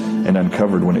found and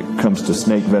uncovered when it comes to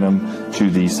snake venom, to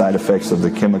the side effects of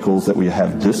the chemicals that we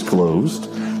have disclosed,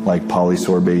 like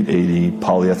polysorbate 80,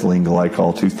 polyethylene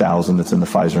glycol 2000 that's in the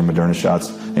Pfizer and Moderna shots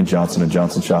and Johnson &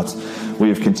 Johnson shots. We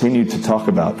have continued to talk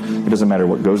about, it doesn't matter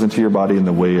what goes into your body in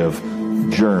the way of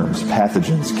germs,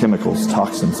 pathogens, chemicals,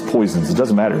 toxins, poisons, it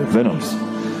doesn't matter, venoms.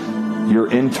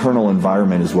 Your internal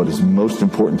environment is what is most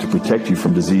important to protect you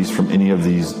from disease from any of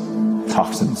these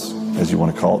toxins, as you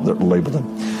want to call it, label them.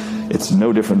 It's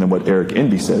no different than what Eric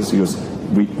Enby says. He goes,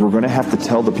 we're going to have to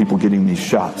tell the people getting these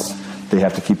shots they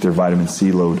have to keep their vitamin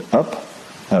C load up.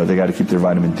 They got to keep their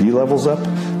vitamin D levels up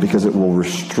because it will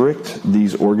restrict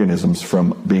these organisms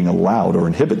from being allowed or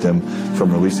inhibit them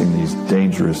from releasing these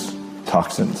dangerous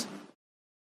toxins.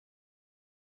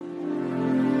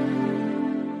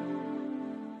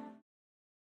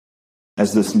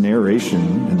 As this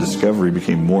narration and discovery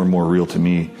became more and more real to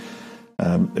me,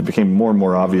 it became more and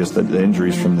more obvious that the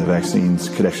injuries from the vaccines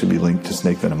could actually be linked to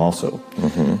snake venom also.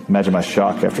 Mm-hmm. Imagine my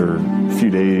shock after a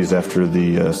few days after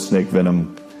the snake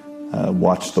venom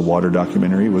Watch the Water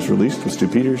documentary was released with Stu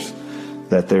Peters,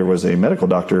 that there was a medical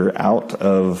doctor out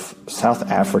of South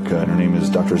Africa, and her name is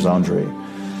Dr. Zandre.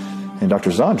 And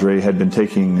Dr. Zandre had been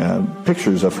taking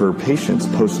pictures of her patients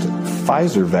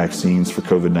post-Pfizer vaccines for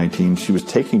COVID-19. She was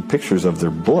taking pictures of their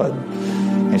blood,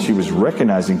 and she was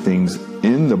recognizing things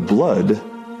in the blood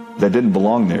that didn't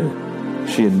belong there.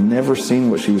 She had never seen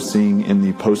what she was seeing in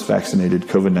the post-vaccinated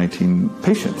COVID-19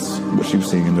 patients, what she was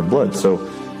seeing in their blood. So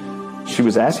she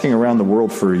was asking around the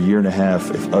world for a year and a half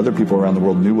if other people around the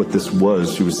world knew what this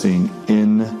was she was seeing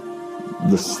in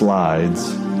the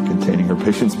slides containing her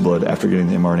patient's blood after getting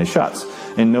the mRNA shots.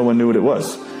 And no one knew what it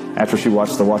was. After she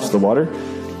watched the Watch the Water,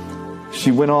 she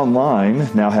went online,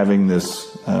 now having this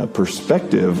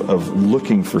perspective of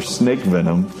looking for snake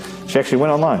venom. She actually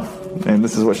went online, and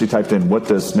this is what she typed in: what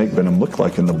does snake venom look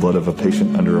like in the blood of a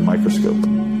patient under a microscope?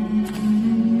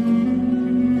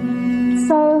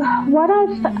 So what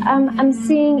I'm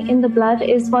seeing in the blood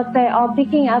is what they are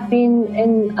picking up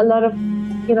in a lot of,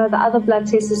 the other blood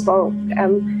tests as well.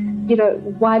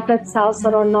 White blood cells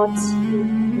that are not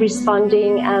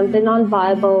responding, they're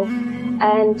non-viable,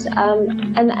 and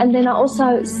then I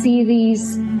also see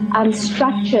these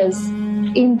structures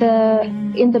in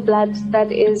the blood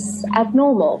that is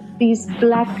abnormal. These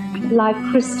black-like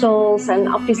crystals, and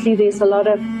obviously there's a lot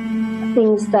of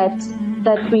things that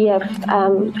we have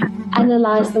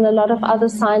analyzed, and a lot of other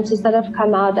scientists that have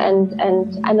come out and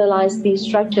analyzed these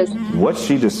structures. What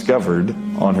she discovered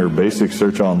on her basic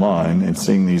search online and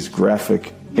seeing these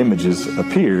graphic images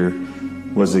appear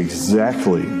was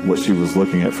exactly what she was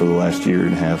looking at for the last year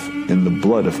and a half in the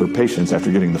blood of her patients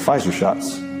after getting the Pfizer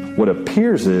shots. What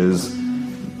appears is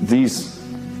these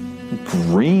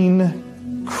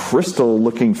green,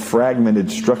 crystal-looking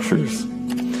fragmented structures.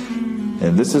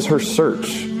 And this is her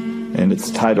search. And it's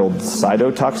titled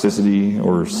Cytotoxicity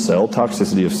or Cell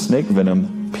Toxicity of Snake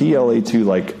Venom,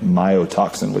 PLA2-like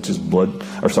myotoxin, which is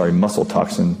muscle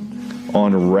toxin,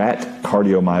 on rat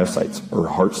cardiomyocytes or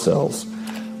heart cells.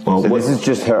 Well, so this is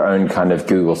just her own kind of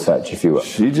Google search, if you will.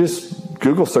 She just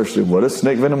Google searched it. What does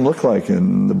snake venom look like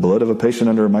in the blood of a patient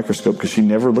under a microscope? Because she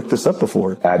never looked this up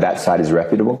before. That site is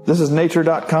reputable? This is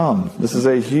nature.com. This is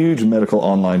a huge medical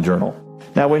online journal.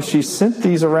 Now, when she sent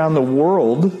these around the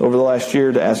world over the last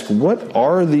year to ask, what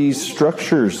are these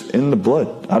structures in the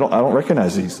blood? I don't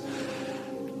recognize these.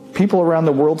 People around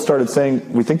the world started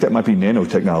saying, we think that might be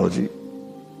nanotechnology.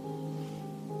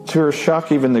 To her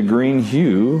shock, even the green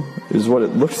hue is what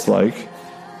it looks like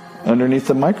underneath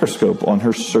the microscope on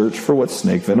her search for what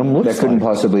snake venom looks like. That couldn't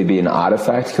possibly be an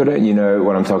artifact, could it? You know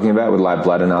what I'm talking about with live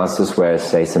blood analysis, where,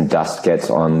 say, some dust gets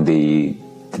on the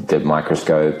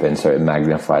microscope, and so it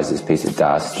magnifies this piece of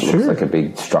dust. It looks like a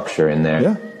big structure in there.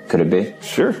 Yeah. Could it be?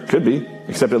 Sure, could be.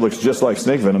 Except it looks just like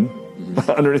snake venom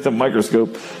underneath the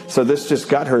microscope. So this just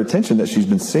got her attention that she's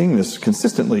been seeing this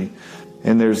consistently.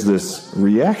 And there's this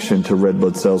reaction to red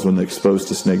blood cells when they're exposed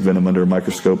to snake venom under a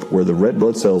microscope, where the red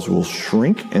blood cells will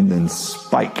shrink and then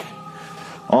spike.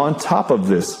 On top of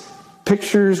this,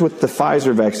 pictures with the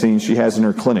Pfizer vaccine she has in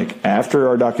her clinic after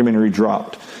our documentary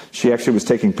dropped. She actually was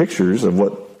taking pictures of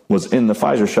what was in the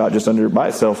Pfizer shot just by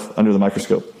itself under the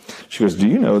microscope. She goes, do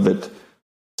you know that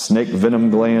snake venom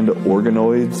gland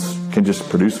organoids can just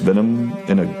produce venom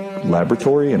in a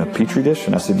laboratory in a petri dish?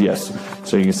 And I said, yes.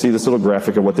 So you can see this little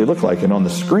graphic of what they look like. And on the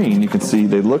screen, you can see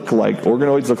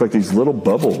organoids look like these little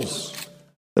bubbles.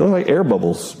 They look like air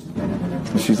bubbles.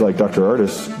 And she's like, Dr.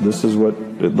 Ardis, this is what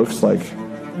it looks like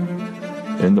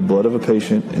in the blood of a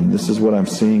patient, and this is what I'm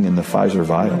seeing in the Pfizer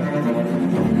vial.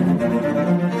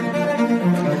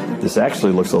 This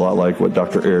actually looks a lot like what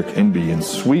Dr. Eric Enby in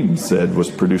Sweden said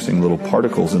was producing little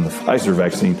particles in the Pfizer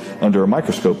vaccine under a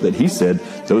microscope, that he said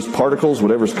those particles,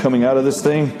 whatever's coming out of this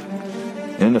thing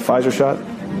in the Pfizer shot,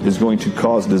 is going to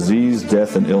cause disease,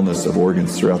 death, and illness of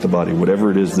organs throughout the body,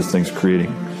 whatever it is this thing's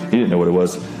creating. He didn't know what it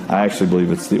was. I actually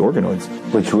believe it's the organoids.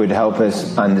 Which would help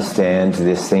us understand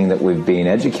this thing that we've been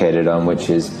educated on, which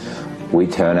is we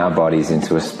turn our bodies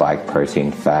into a spike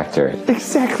protein factor.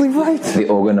 Exactly right. The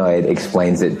organoid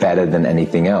explains it better than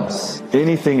anything else.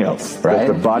 Anything else right?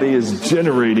 That the body is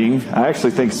generating. I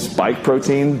actually think spike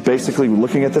protein, basically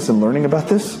looking at this and learning about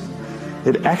this,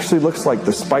 it actually looks like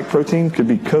the spike protein could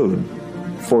be code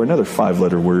for another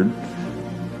 5-letter word,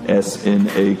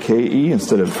 S-N-A-K-E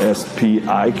instead of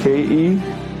S-P-I-K-E.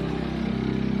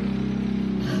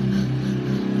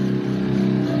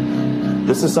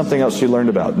 This is something else she learned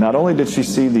about. Not only did she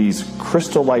see these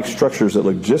crystal-like structures that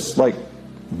look just like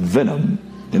venom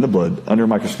in the blood under a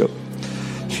microscope,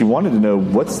 she wanted to know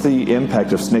what's the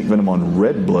impact of snake venom on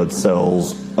red blood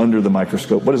cells under the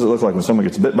microscope. What does it look like when someone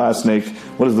gets bit by a snake?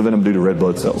 What does the venom do to red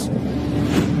blood cells?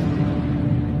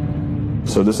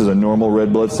 So this is a normal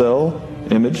red blood cell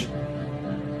image.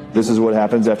 This is what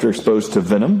happens after exposed to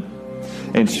venom.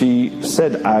 And she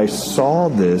said, I saw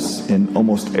this in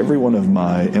almost every one of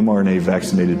my mRNA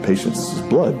vaccinated patients'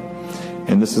 blood.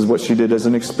 And this is what she did as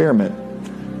an experiment.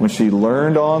 When she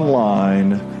learned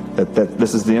online that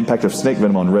this is the impact of snake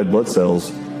venom on red blood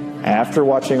cells, after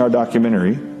watching our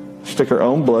documentary, she took her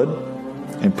own blood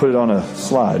and put it on a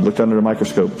slide, looked under a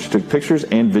microscope. She took pictures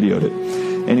and videoed it.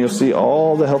 And you'll see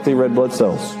all the healthy red blood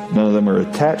cells. None of them are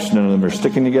attached, none of them are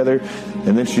sticking together.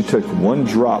 And then she took 1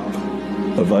 drop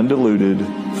of undiluted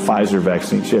Pfizer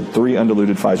vaccine. She had 3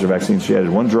 undiluted Pfizer vaccines. She added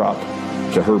 1 drop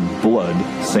to her blood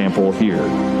sample here.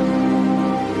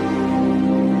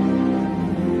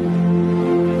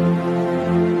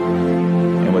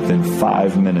 And within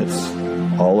 5 minutes,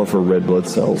 all of her red blood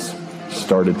cells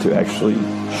started to actually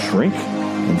shrink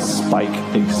and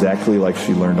spike exactly like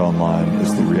she learned online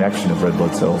is the reaction of red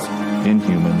blood cells in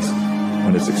humans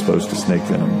when it's exposed to snake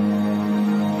venom.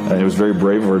 It was very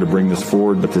brave of her to bring this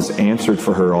forward, but this answered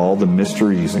for her all the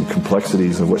mysteries and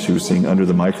complexities of what she was seeing under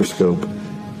the microscope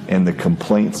and the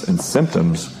complaints and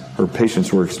symptoms her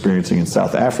patients were experiencing in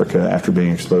South Africa after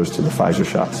being exposed to the Pfizer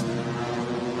shots.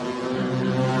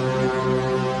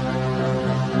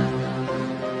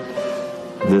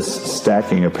 This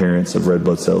stacking appearance of red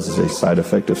blood cells is a side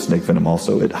effect of snake venom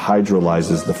also. It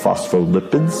hydrolyzes the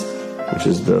phospholipids, which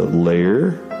is the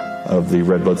layer of the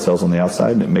red blood cells on the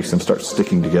outside, and it makes them start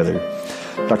sticking together.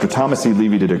 Dr. Thomas E.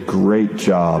 Levy did a great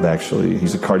job, actually.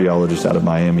 He's a cardiologist out of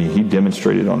Miami. He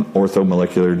demonstrated on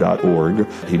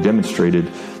orthomolecular.org, he demonstrated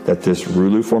that this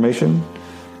Rulu formation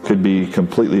could be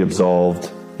completely absolved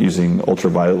using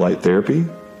ultraviolet light therapy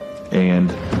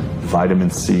and vitamin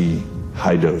C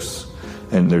high dose.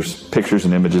 And there's pictures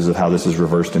and images of how this is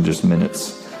reversed in just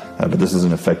minutes. But this is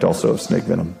an effect also of snake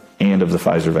venom and of the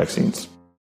Pfizer vaccines.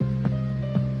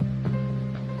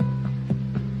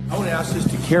 I want to ask this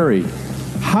to Carrie.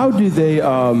 How do they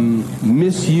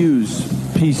misuse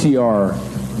PCR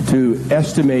to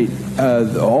estimate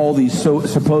all these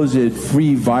supposed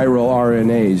free viral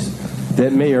RNAs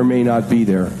that may or may not be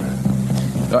there?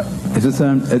 I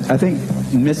think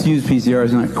misuse PCR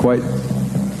is not quite...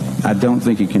 I don't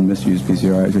think you can misuse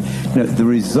PCR. You know, the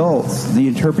results, the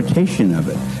interpretation of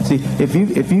it. See, if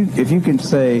you can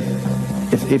say,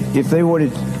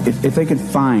 if they could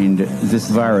find this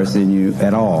virus in you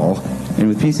at all, And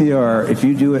with PCR, if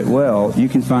you do it well, you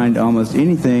can find almost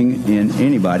anything in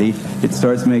anybody. It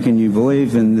starts making you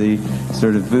believe in the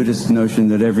sort of Buddhist notion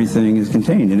that everything is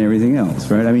contained in everything else,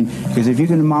 right? I mean, because if you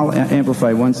can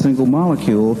amplify one single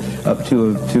molecule up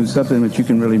to something that you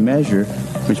can really measure,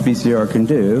 which PCR can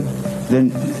do, then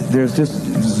there's just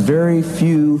very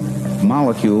few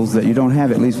molecules that you don't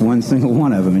have at least one single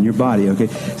one of them in your body, okay?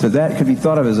 So that could be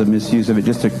thought of as a misuse of it,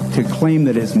 just to claim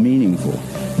that it's meaningful.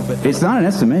 But it's not an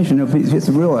estimation. No,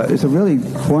 it's a really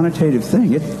quantitative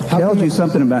thing. It tells you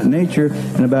something about nature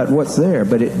and about what's there,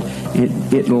 but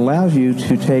it allows you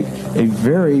to take a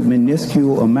very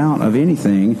minuscule amount of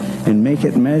anything and make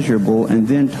it measurable, and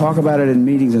then talk about it in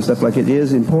meetings and stuff like it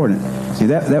is important. See,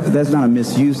 that's not a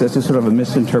misuse. That's just sort of a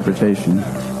misinterpretation.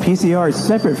 PCR is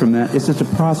separate from that. It's just a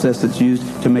process that's used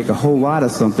to make a whole lot of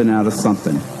something out of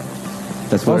something.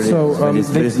 That's what it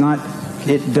is. But it's not.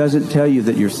 It doesn't tell you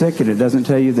that you're sick, and it doesn't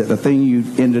tell you that the thing you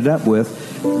ended up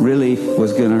with really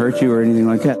was going to hurt you or anything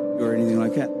like that. Or anything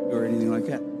like that. Or anything like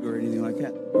that. Or anything like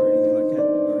that. Or anything like that.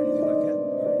 Or anything like that.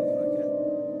 Or anything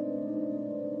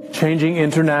like that. Changing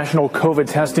international COVID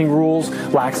testing rules,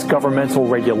 lax governmental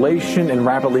regulation, and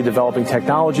rapidly developing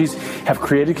technologies have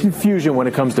created confusion when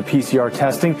it comes to PCR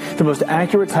testing, the most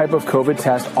accurate type of COVID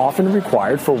test often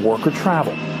required for work or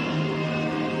travel.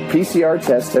 PCR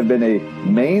tests have been a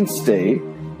mainstay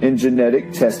in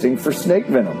genetic testing for snake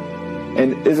venom.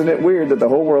 And isn't it weird that the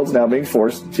whole world's now being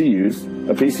forced to use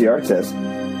a PCR test,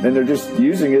 and they're just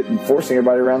using it and forcing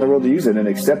everybody around the world to use it and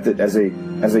accept it as a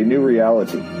new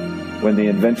reality, when the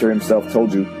inventor himself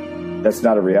told you that's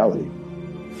not a reality.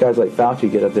 Guys like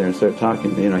Fauci get up there and start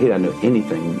talking. He doesn't know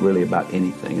anything really about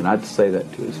anything, and I'd say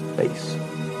that to his face.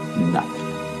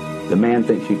 Nothing. The man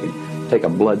thinks you can take a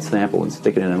blood sample and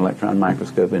stick it in an electron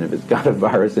microscope, and if it's got a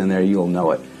virus in there, you'll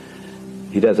know it.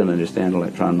 He doesn't understand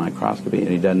electron microscopy, and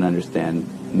he doesn't understand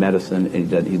medicine,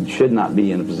 and he should not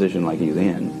be in a position like he's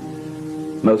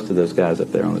in. Most of those guys up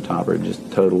there on the top are just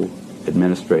total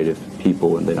administrative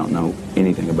people, and they don't know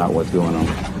anything about what's going on.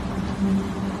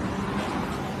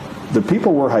 The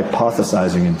people were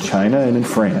hypothesizing in China and in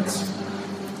France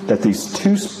that these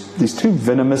two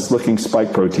venomous-looking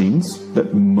spike proteins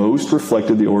that most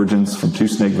reflected the origins from two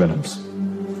snake venoms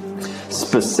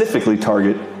specifically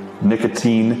target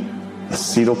nicotine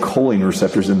acetylcholine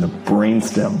receptors in the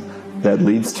brainstem that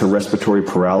leads to respiratory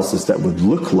paralysis that would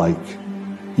look like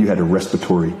you had a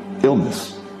respiratory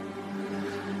illness.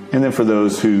 And then for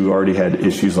those who already had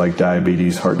issues like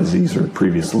diabetes, heart disease, or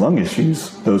previous lung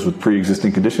issues, those with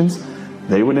pre-existing conditions,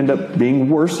 they would end up being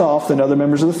worse off than other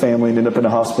members of the family and end up in a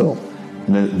hospital.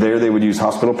 And then there they would use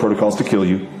hospital protocols to kill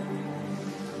you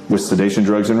with sedation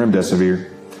drugs and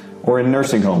remdesivir, or in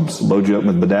nursing homes, load you up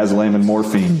with midazolam and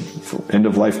morphine for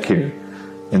end-of-life care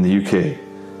in the UK.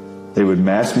 They would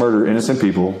mass murder innocent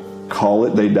people, call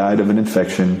it they died of an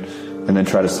infection, and then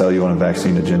try to sell you on a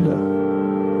vaccine agenda.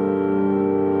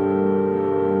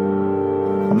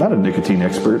 I'm not a nicotine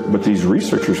expert, but these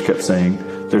researchers kept saying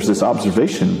there's this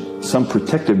observation, some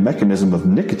protective mechanism of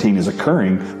nicotine is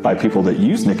occurring by people that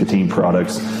use nicotine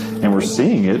products, and we're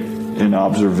seeing it in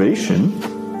observation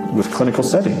with clinical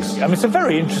settings. I mean, it's a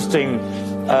very interesting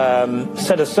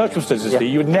set of circumstances here.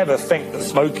 You would never think that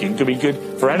smoking could be good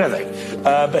for anything.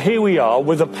 But here we are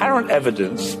with apparent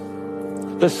evidence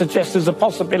that suggests there's a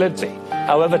possibility,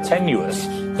 however tenuous,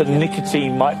 that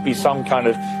nicotine might be some kind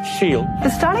of shield. The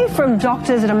study from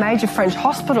doctors at a major French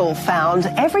hospital found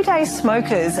everyday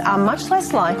smokers are much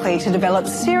less likely to develop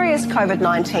serious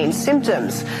COVID-19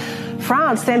 symptoms.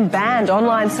 France then banned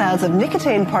online sales of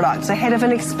nicotine products ahead of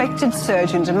an expected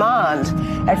surge in demand.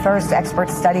 At first,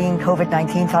 experts studying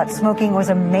COVID-19 thought smoking was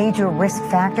a major risk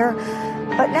factor,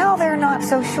 but now they're not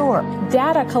so sure.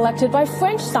 Data collected by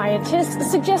French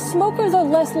scientists suggests smokers are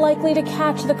less likely to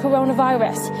catch the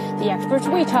coronavirus. The experts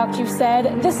we talked to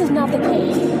said this is not the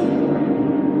case.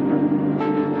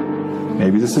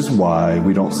 Maybe this is why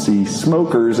we don't see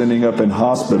smokers ending up in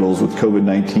hospitals with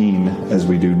COVID-19 as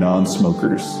we do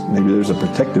non-smokers. Maybe there's a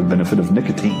protective benefit of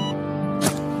nicotine.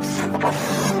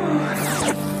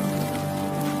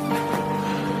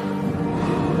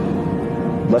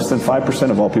 Less than 5%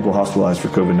 of all people hospitalized for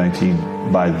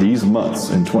COVID-19 by these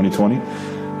months in 2020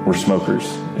 were smokers.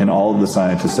 And all of the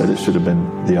scientists said it should have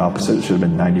been the opposite. It should have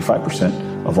been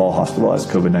 95% of all hospitalized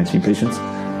COVID-19 patients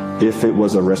if it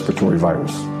was a respiratory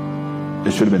virus.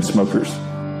 It should have been smokers.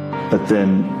 But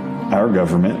then our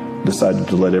government decided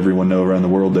to let everyone know around the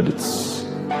world that it's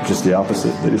just the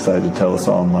opposite. They decided to tell us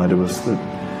all and lie to us that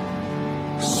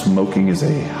smoking is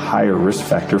a higher risk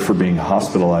factor for being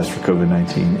hospitalized for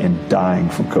COVID-19 and dying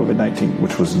from COVID-19,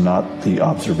 which was not the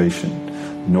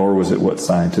observation, nor was it what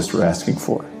scientists were asking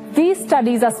for. These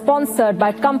studies are sponsored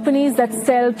by companies that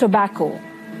sell tobacco.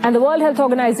 And the World Health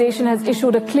Organization has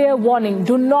issued a clear warning: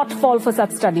 do not fall for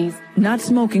such studies. Not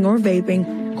smoking or vaping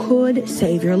could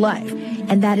save your life.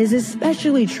 And that is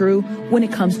especially true when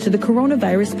it comes to the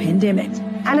coronavirus pandemic.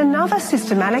 And another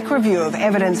systematic review of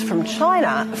evidence from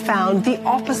China found the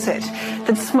opposite,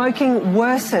 that smoking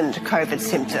worsened COVID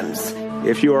symptoms.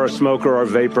 If you are a smoker or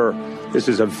vapor, this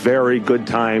is a very good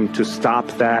time to stop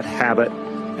that habit,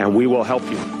 and we will help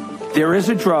you. There is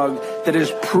a drug that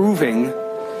is proving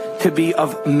to be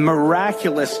of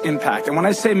miraculous impact. And when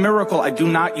I say miracle, I do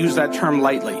not use that term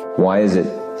lightly. Why is it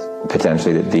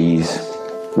potentially that these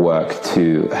work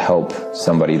to help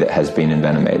somebody that has been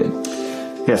envenomated?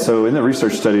 Yeah, so in the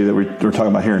research study that we're talking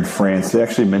about here in France, they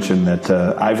actually mentioned that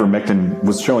ivermectin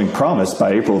was showing promise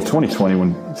by April of 2020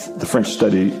 when the French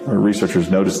study or researchers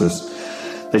noticed this.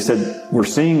 They said, we're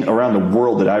seeing around the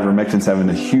world that ivermectin's having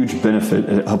a huge benefit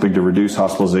at helping to reduce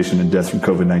hospitalization and death from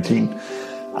COVID-19.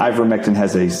 Ivermectin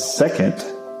has a second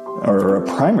or a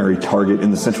primary target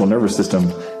in the central nervous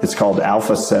system. It's called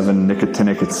alpha-7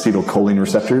 nicotinic acetylcholine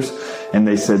receptors. And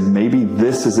they said maybe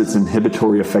this is its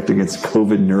inhibitory effect against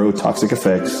COVID neurotoxic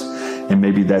effects. And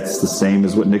maybe that's the same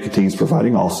as what nicotine's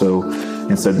providing also.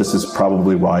 And said this is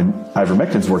probably why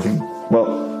ivermectin's working.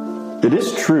 Well, it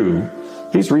is true.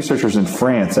 These researchers in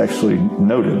France actually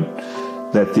noted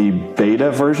that the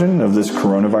beta version of this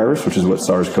coronavirus, which is what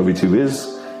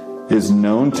SARS-CoV-2 is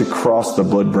known to cross the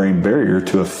blood-brain barrier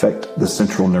to affect the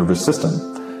central nervous system,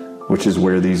 which is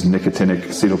where these nicotinic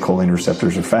acetylcholine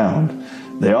receptors are found.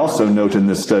 They also note in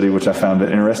this study, which I found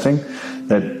interesting,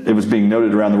 that it was being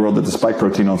noted around the world that the spike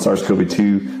protein on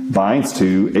SARS-CoV-2 binds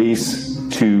to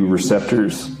ACE2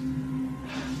 receptors.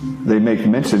 They make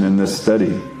mention in this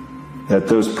study that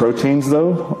those proteins,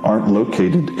 though, aren't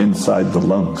located inside the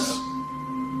lungs,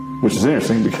 which is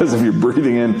interesting because if you're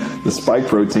breathing in the spike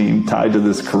protein tied to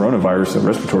this coronavirus, a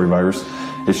respiratory virus,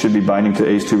 it should be binding to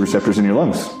ACE2 receptors in your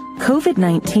lungs.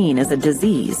 COVID-19 is a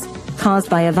disease caused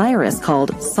by a virus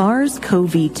called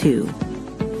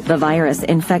SARS-CoV-2. The virus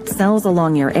infects cells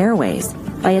along your airways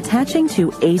by attaching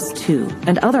to ACE2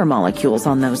 and other molecules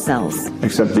on those cells.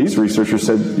 Except these researchers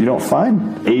said you don't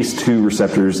find ACE2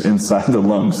 receptors inside the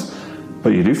lungs,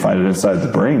 but you do find it inside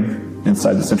the brain,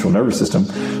 inside the central nervous system,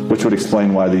 which would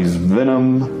explain why these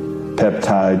venom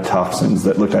peptide toxins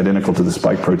that looked identical to the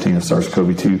spike protein of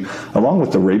SARS-CoV-2, along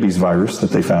with the rabies virus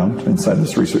that they found inside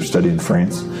this research study in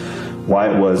France,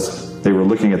 why it was they were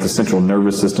looking at the central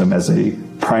nervous system as a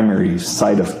primary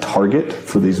site of target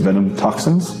for these venom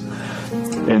toxins,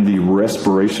 and the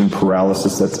respiration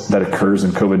paralysis that occurs in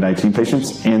COVID-19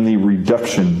 patients, and the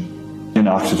reduction in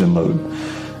oxygen load.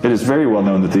 It is very well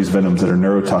known that these venoms that are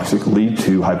neurotoxic lead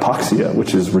to hypoxia,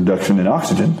 which is reduction in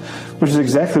oxygen, which is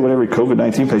exactly what every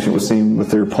COVID-19 patient was seeing with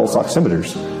their pulse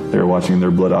oximeters. They were watching their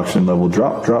blood oxygen level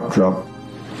drop, drop, drop.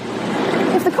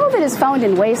 If the COVID is found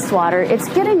in wastewater, it's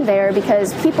getting there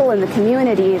because people in the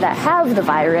community that have the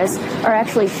virus are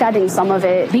actually shedding some of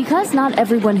it. Because not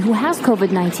everyone who has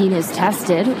COVID-19 is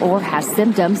tested or has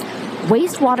symptoms,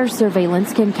 wastewater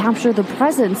surveillance can capture the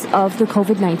presence of the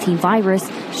COVID-19 virus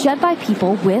shed by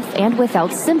people with and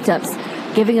without symptoms,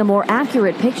 giving a more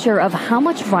accurate picture of how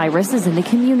much virus is in the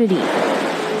community.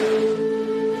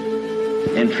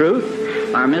 In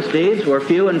truth, our misdeeds were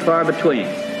few and far between,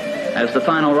 as the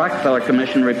final Rockefeller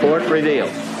Commission report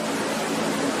revealed.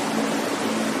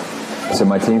 So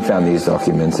my team found these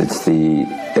documents. It's the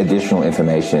additional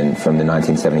information from the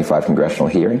 1975 congressional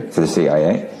hearing for the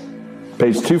CIA.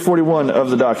 Page 241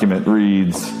 of the document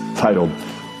reads, titled,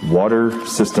 Water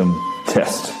System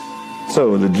Test.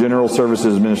 So the General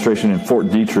Services Administration in Fort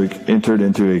Detrick entered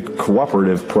into a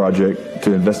cooperative project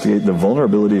to investigate the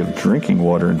vulnerability of drinking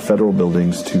water in federal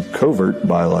buildings to covert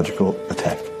biological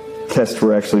attack. Tests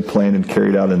were actually planned and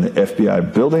carried out in the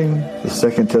FBI building. The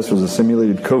second test was a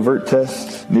simulated covert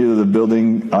test. Neither the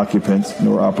building occupants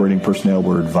nor operating personnel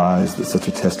were advised that such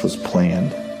a test was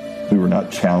planned. We were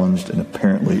not challenged and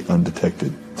apparently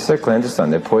undetected. So clandestine.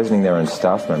 They're poisoning their own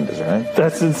staff members, right?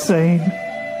 That's insane.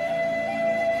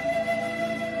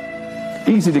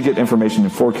 Easy to get information in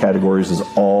 4 categories is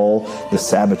all the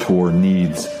saboteur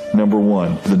needs. Number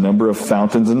 1, the number of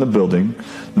fountains in the building.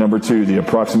 Number 2, the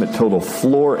approximate total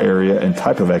floor area and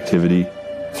type of activity.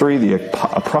 3, the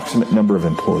approximate number of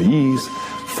employees.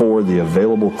 4, the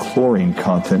available chlorine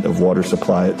content of water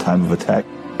supply at time of attack.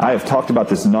 I have talked about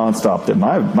this nonstop, that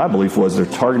my belief was they're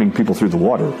targeting people through the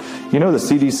water. You know, the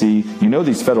CDC, you know,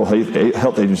 these federal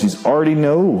health agencies already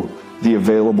know the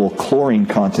available chlorine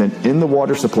content in the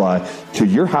water supply to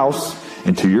your house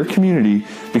and to your community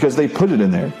because they put it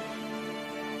in there.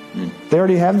 They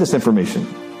already have this information.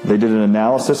 They did an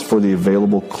analysis for the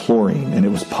available chlorine, and it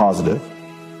was positive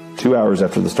 2 hours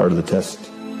after the start of the test.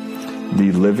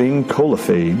 The living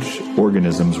coliphage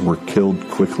organisms were killed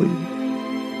quickly.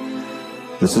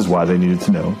 This is why they needed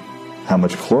to know how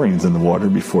much chlorine is in the water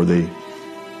before they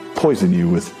poison you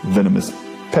with venomous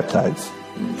peptides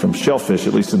from shellfish,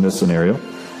 at least in this scenario,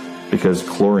 because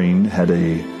chlorine had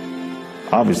a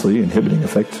obviously inhibiting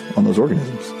effect on those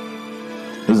organisms.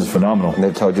 This is phenomenal. And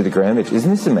they've told you the grammage.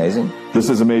 Isn't this amazing? This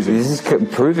is amazing. This is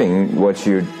proving what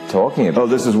you're talking about. Oh,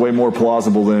 this is way more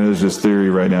plausible than it is just theory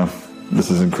right now.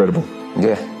 This is incredible.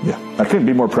 Yeah. I couldn't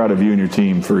be more proud of you and your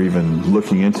team for even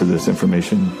looking into this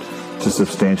information to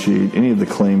substantiate any of the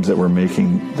claims that we're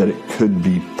making that it could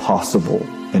be possible.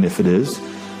 And if it is,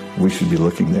 we should be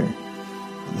looking there.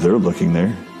 They're looking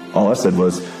there. All I said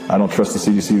was, I don't trust the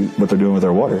CDC, what they're doing with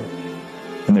our water.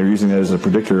 And they're using that as a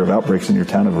predictor of outbreaks in your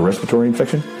town of a respiratory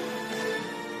infection.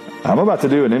 I'm about to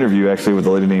do an interview actually with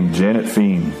a lady named Janet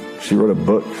Feen. She wrote a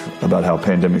book about how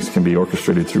pandemics can be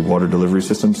orchestrated through water delivery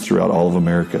systems throughout all of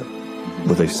America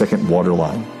with a second water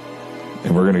line.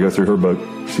 And we're going to go through her book.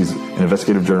 She's an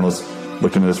investigative journalist,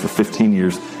 looked into this for 15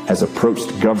 years, has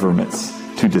approached governments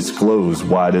to disclose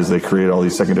why it is they create all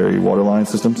these secondary water line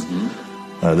systems.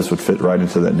 This would fit right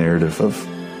into that narrative of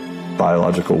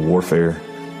biological warfare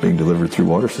being delivered through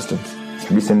water systems.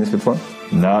 Have you seen this before?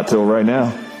 Not till right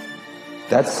now.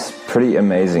 That's pretty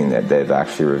amazing that they've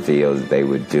actually revealed that they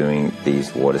were doing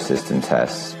these water system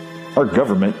tests. Our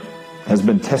government has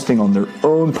been testing on their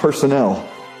own personnel.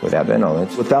 Without their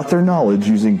knowledge. Without their knowledge,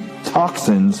 using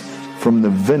toxins from the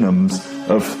venoms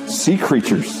of sea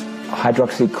creatures.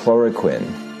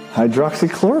 Hydroxychloroquine.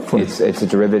 Hydroxychloroquine. It's a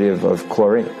derivative of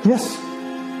chlorine. Yes,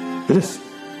 it is.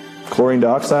 Chlorine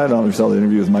dioxide. I don't know if you saw the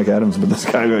interview with Mike Adams, but this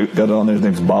guy got it on there. His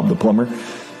name's Bob the Plumber.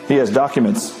 He has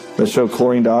documents that show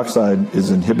chlorine dioxide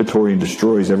is inhibitory and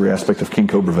destroys every aspect of king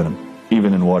cobra venom,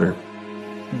 even in water.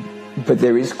 But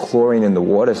there is chlorine in the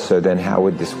water, so then how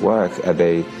would this work?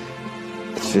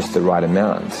 It's just the right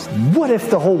amount. What if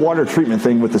the whole water treatment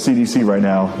thing with the CDC right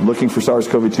now, looking for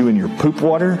SARS-CoV-2 in your poop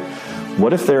water,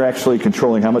 what if they're actually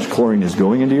controlling how much chlorine is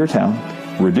going into your town,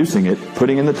 reducing it,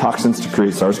 putting in the toxins to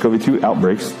create SARS-CoV-2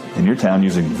 outbreaks in your town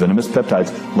using venomous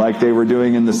peptides like they were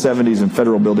doing in the 70s in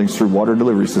federal buildings through water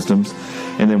delivery systems?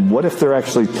 And then what if they're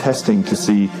actually testing to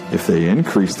see if they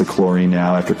increase the chlorine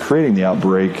now after creating the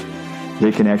outbreak,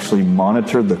 they can actually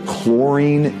monitor the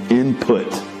chlorine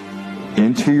input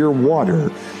into your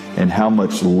water and how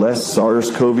much less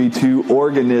SARS-CoV-2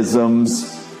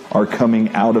 organisms are coming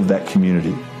out of that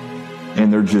community.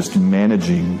 And they're just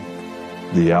managing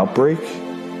the outbreak,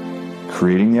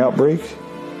 creating the outbreak,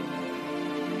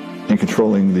 and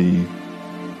controlling the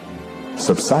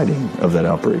subsiding of that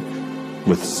outbreak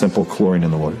with simple chlorine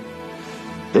in the water.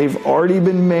 They've already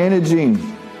been managing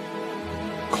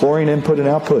chlorine input and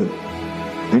output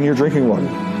in your drinking water.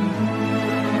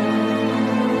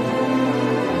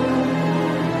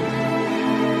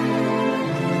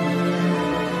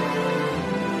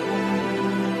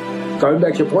 Going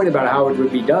back to your point about how it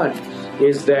would be done,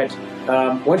 is that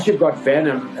once you've got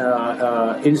venom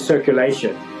in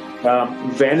circulation,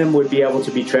 venom would be able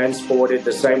to be transported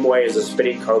the same way as a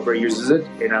spitting cobra uses it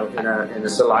in a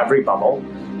salivary bubble,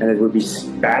 and it would be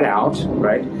spat out,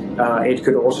 right? It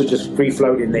could also just free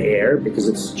float in the air because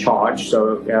it's charged.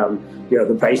 So,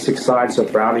 the basic science of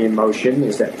Brownian motion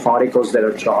is that particles that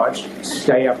are charged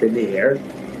stay up in the air.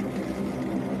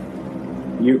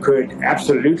 You could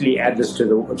absolutely add this to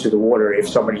the water if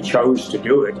somebody chose to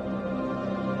do it.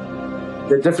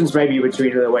 The difference maybe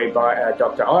between the way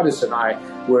Dr. Ardis and I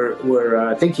were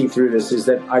thinking through this is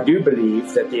that I do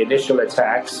believe that the initial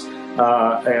attacks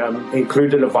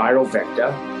included a viral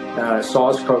vector,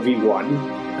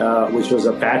 SARS-CoV-1, which was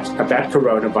a bat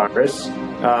coronavirus,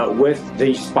 with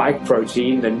the spike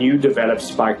protein, the new developed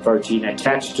spike protein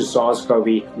attached to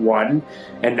SARS-CoV-1,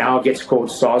 and now it gets called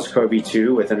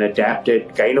SARS-CoV-2 with an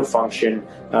adapted gain-of-function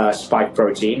spike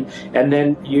protein. And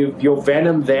then your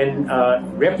venom then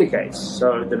replicates.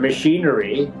 So the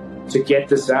machinery to get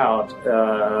this out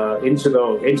into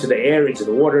the air, into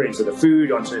the water, into the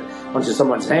food, onto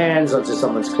someone's hands, onto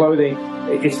someone's clothing,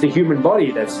 it's the human body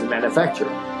that's the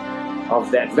manufacturer of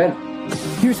that venom.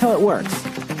 Here's how it works.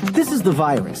 This is the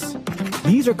virus.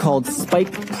 These are called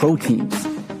spike proteins.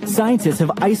 Scientists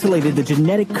have isolated the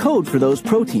genetic code for those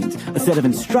proteins, a set of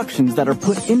instructions that are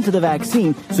put into the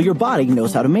vaccine so your body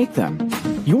knows how to make them.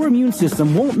 Your immune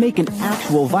system won't make an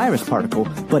actual virus particle,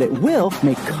 but it will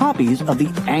make copies of the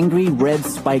angry red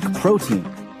spike protein.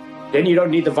 Then you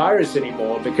don't need the virus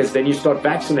anymore, because then you start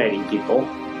vaccinating people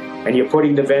and you're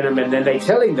putting the venom, and then they're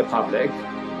telling the public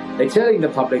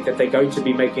that they're going to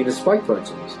be making the spike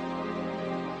proteins.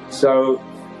 So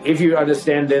if you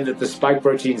understand then that the spike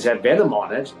proteins have venom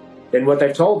on it, then what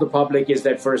they've told the public is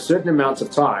that for a certain amount of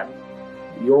time,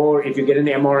 if you get an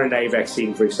mRNA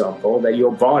vaccine, for example, that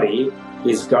your body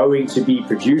is going to be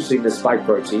producing the spike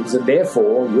proteins, and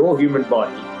therefore your human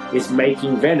body is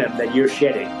making venom that you're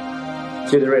shedding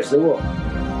to the rest of the world.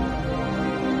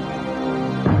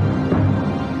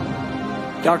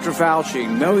 Dr. Fauci,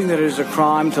 knowing that it is a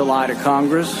crime to lie to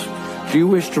Congress, do you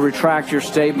wish to retract your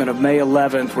statement of May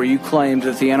 11th where you claimed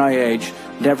that the NIH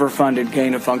never funded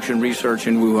gain-of-function research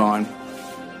in Wuhan?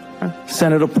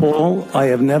 Senator Paul, I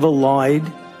have never lied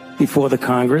before the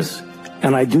Congress,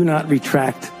 and I do not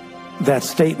retract that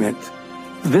statement.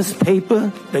 This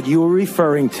paper that you are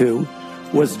referring to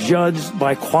was judged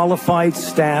by qualified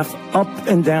staff up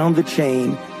and down the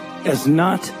chain as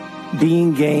not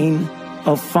being gain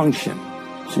of function.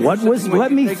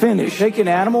 Let me finish. You take an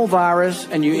animal virus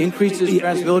and you increase its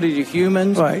transmissibility to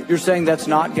humans. Right. You're saying that's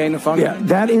not gain of function? Yeah,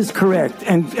 that is correct.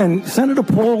 And Senator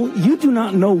Paul, you do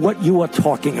not know what you are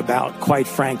talking about, quite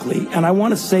frankly. And I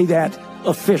want to say that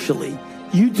officially.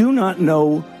 You do not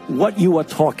know what you are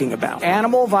talking about.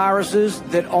 Animal viruses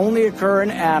that only occur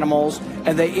in animals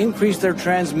and they increase their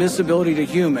transmissibility to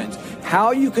humans.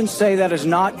 How you can say that is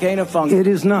not gain of function? It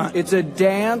is not. It's a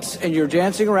dance, and you're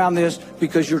dancing around this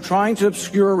because you're trying to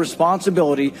obscure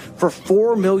responsibility for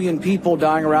 4 million people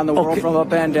dying around the world from a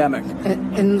pandemic.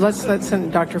 And let's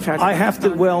send Dr. Fauci. I have to,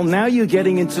 well, now you're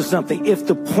getting into something. If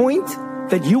the point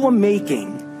that you are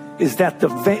making is that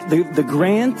the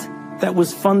grant that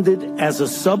was funded as a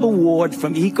sub-award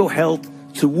from EcoHealth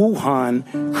to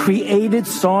Wuhan created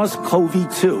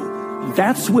SARS-CoV-2,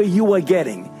 that's where you are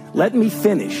getting. Let me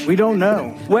finish. We don't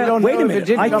know. Well, wait a minute. It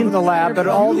did come from the lab, but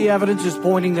all the evidence is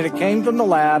pointing that it came from the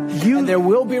lab, and there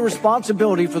will be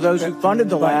responsibility for those who funded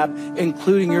the lab,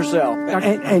 including yourself.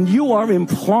 And you are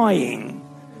implying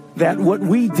that what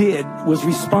we did was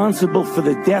responsible for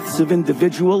the deaths of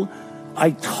individuals.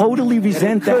 I totally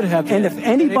resent that. And if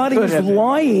anybody is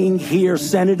lying here,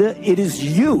 Senator, it is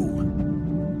you.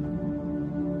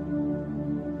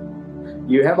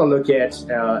 You have a look at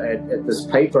this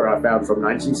paper I found from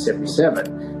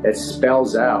 1977 that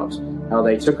spells out how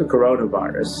they took a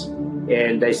coronavirus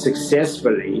and they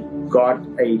successfully got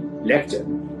a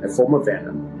lectin, a form of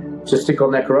venom, to stick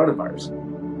on that coronavirus.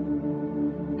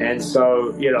 And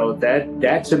so, you know,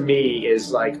 that to me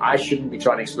is like, I shouldn't be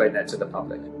trying to explain that to the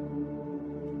public.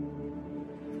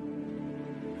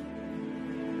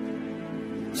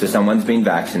 So someone's been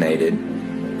vaccinated,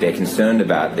 they're concerned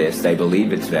about this, they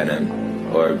believe it's venom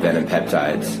or venom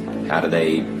peptides. How do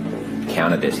they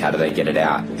counter this? How do they get it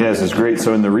out? Yeah, this is great.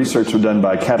 So in the research done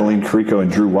by Cataline Carrico and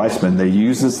Drew Weissman, they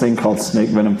use this thing called snake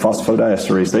venom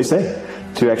phosphodiesterase, they say,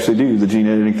 to actually do the gene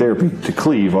editing therapy, to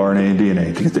cleave RNA and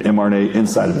DNA, to get the mRNA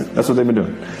inside of it. That's what they've been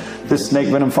doing. This snake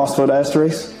venom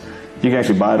phosphodiesterase, you can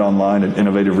actually buy it online at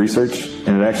Innovative Research,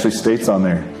 and it actually states on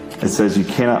there, it says you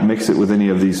cannot mix it with any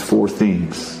of these 4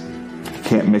 things. You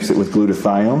can't mix it with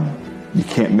glutathione. You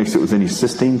can't mix it with any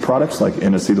cysteine products like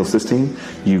N-acetylcysteine.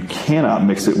 You cannot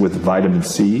mix it with vitamin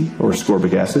C or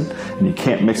ascorbic acid. And you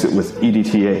can't mix it with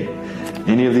EDTA.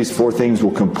 Any of these 4 things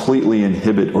will completely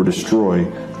inhibit or destroy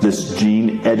this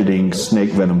gene-editing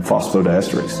snake venom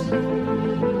phosphodiesterase.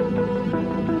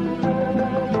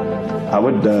 I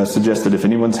would suggest that if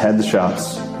anyone's had the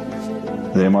shots,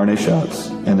 the mRNA shots,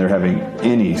 and they're having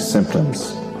any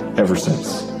symptoms ever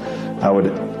since, I would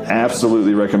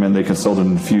absolutely recommend they consult an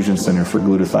infusion center for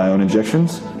glutathione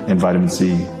injections and vitamin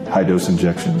C high-dose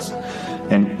injections.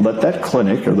 And let that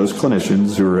clinic or those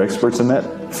clinicians who are experts in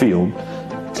that field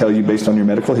tell you based on your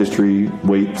medical history,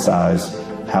 weight, size,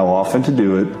 how often to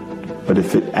do it. But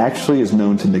if it actually is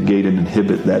known to negate and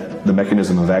inhibit the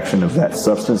mechanism of action of that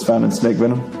substance found in snake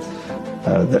venom,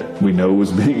 that we know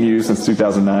was being used since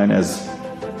 2009 as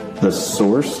the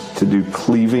source to do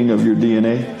cleaving of your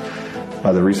DNA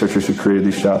by the researchers who created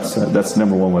these shots, that's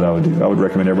number one what I would do. I would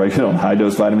recommend everybody get on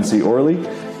high-dose vitamin C orally.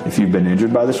 If you've been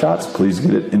injured by the shots, please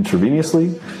get it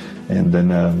intravenously, and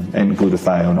then and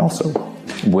glutathione also.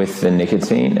 With the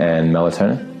nicotine and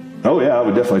melatonin? Oh yeah, I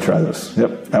would definitely try those.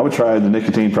 Yep, I would try the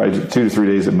nicotine probably 2 to 3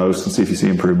 days at most and see if you see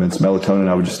improvements. Melatonin,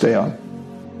 I would just stay on.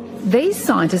 These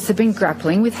scientists have been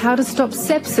grappling with how to stop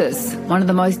sepsis, one of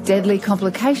the most deadly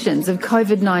complications of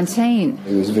COVID-19.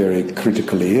 He was very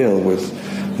critically ill with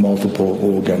multiple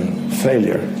organ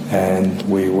failure, and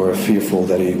we were fearful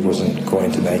that he wasn't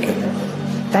going to make it.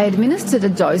 They administered a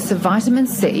dose of vitamin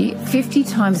C 50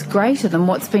 times greater than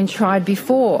what's been tried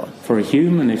before. For a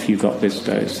human, if you got this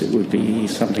dose, it would be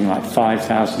something like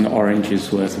 5,000 oranges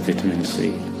worth of vitamin C.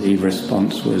 The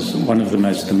response was one of the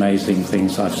most amazing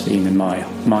things I've seen in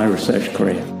my research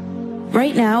career.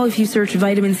 Right now, if you search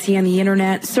vitamin C on the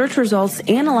internet, search results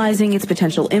analyzing its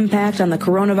potential impact on the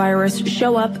coronavirus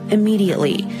show up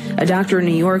immediately. A doctor in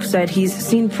New York said he's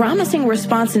seen promising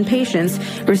response in patients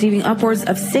receiving upwards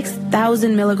of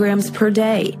 6,000 milligrams per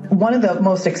day. One of the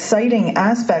most exciting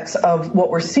aspects of what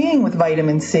we're seeing with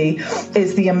vitamin C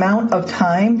is the amount of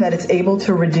time that it's able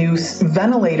to reduce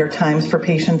ventilator times for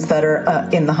patients that are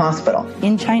in the hospital.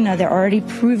 In China, they're already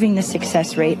proving the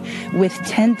success rate with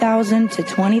 10,000 to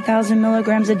 20,000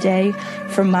 milligrams a day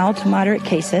for mild to moderate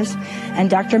cases. And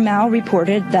Dr. Mao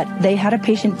reported that they had a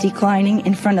patient declining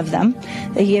in front of them.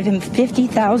 They gave him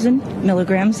 50,000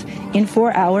 milligrams in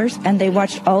 4 hours, and they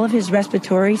watched all of his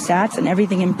respiratory sats and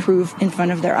everything improve in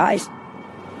front of their eyes.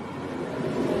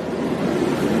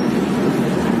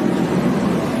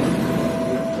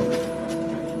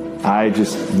 I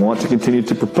just want to continue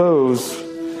to propose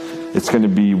it's going to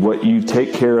be what you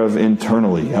take care of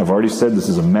internally. I've already said this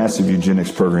is a massive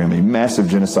eugenics program, a massive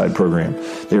genocide program.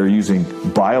 They are using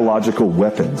biological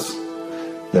weapons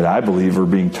that I believe are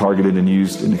being targeted and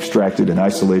used and extracted and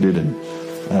isolated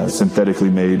and synthetically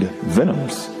made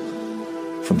venoms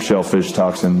from shellfish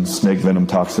toxins, snake venom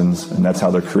toxins, and that's how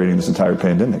they're creating this entire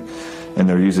pandemic. And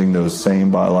they're using those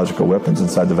same biological weapons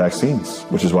inside the vaccines,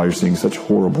 which is why you're seeing such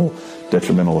horrible,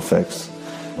 detrimental effects.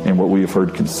 And what we have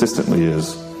heard consistently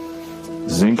is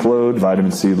zinc load,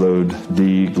 vitamin C load,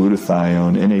 D,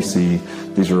 glutathione,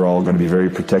 NAC, these are all going to be very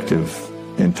protective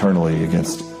internally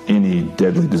against any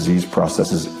deadly disease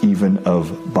processes, even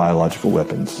of biological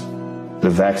weapons. The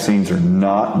vaccines are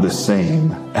not the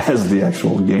same as the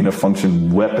actual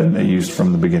gain-of-function weapon they used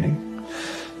from the beginning.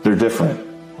 They're different.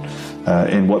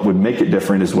 And what would make it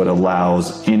different is what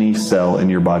allows any cell in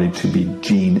your body to be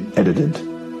gene-edited.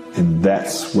 And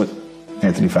that's what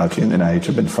Anthony Fauci and NIH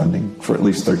have been funding for at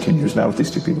least 13 years now with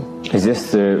these two people. Is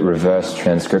this the reverse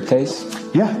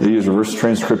transcriptase? Yeah, they use reverse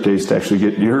transcriptase to actually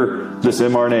get this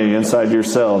mRNA inside your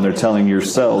cell, and they're telling your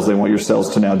cells, they want your cells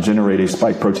to now generate a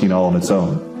spike protein all on its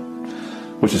own,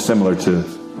 which is similar to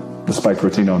the spike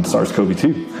protein on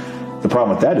SARS-CoV-2. The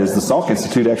problem with that is the Salk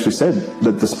Institute actually said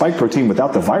that the spike protein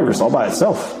without the virus all by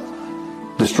itself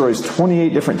destroys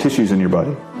 28 different tissues in your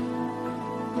body.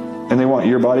 And they want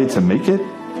your body to make it?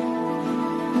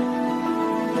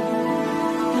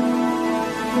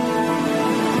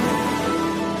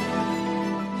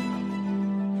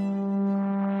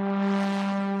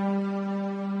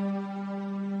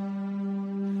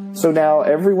 So now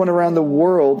everyone around the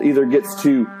world either gets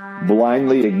to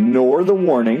blindly ignore the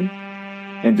warning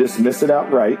and dismiss it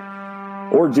outright,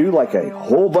 or do like a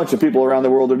whole bunch of people around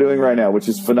the world are doing right now, which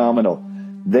is phenomenal.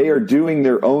 They are doing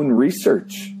their own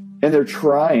research, and they're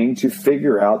trying to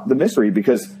figure out the mystery,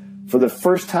 because for the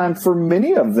first time for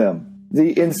many of them,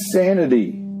 the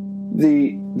insanity,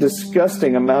 the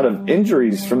disgusting amount of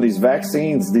injuries from these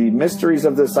vaccines, the mysteries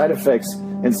of the side effects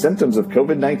and symptoms of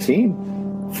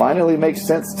COVID-19 finally makes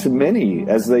sense to many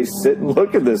as they sit and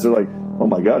look at this. They're like, oh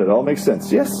my God, it all makes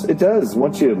sense. Yes, it does.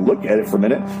 Once you look at it for a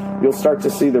minute, you'll start to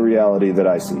see the reality that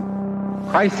I see.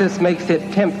 Crisis makes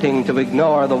it tempting to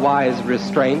ignore the wise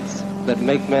restraints that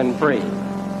make men free.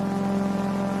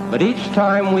 But each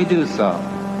time we do so,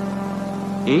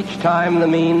 each time the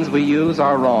means we use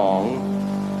are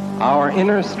wrong, our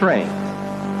inner strength,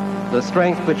 the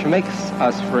strength which makes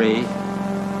us free,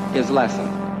 is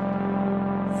lessened.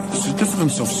 The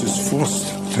difference of this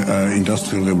fourth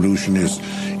industrial revolution is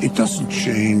it doesn't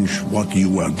change what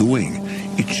you are doing.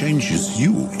 It changes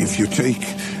you. If you take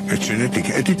genetic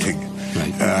editing,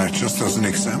 just as an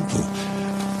example,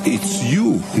 it's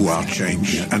you who are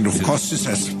changed. And of course, this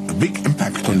has a big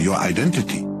impact on your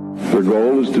identity. Their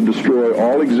goal is to destroy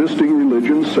all existing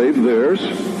religions save theirs,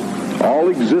 all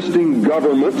existing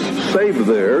governments save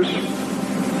theirs,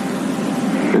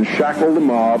 and shackle the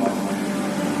mob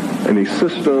in a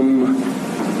system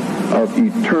of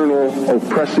eternal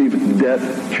oppressive debt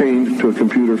chained to a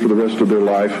computer for the rest of their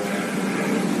life,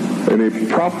 in a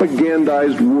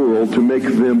propagandized world to make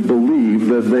them believe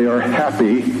that they are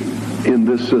happy in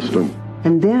this system.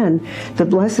 And then the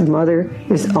Blessed Mother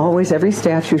is always, every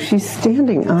statue, she's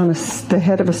standing on the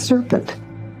head of a serpent.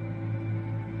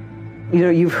 You know,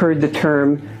 you've heard the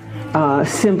term,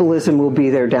 symbolism will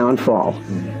be their downfall.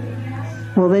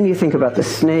 Well, then you think about the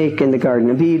snake in the Garden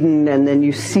of Eden, and then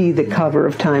you see the cover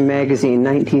of Time magazine,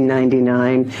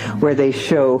 1999, where they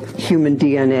show human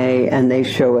DNA and they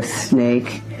show a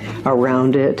snake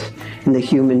around it in the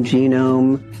human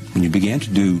genome. When you began to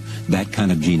do that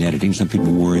kind of gene editing, some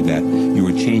people worry that you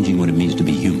were changing what it means to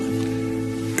be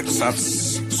human.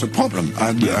 That's the problem.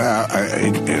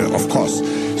 Of course,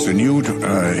 the new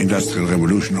industrial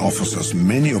revolution offers us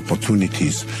many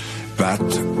opportunities, but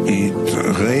it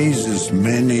raises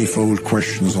manifold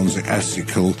questions on the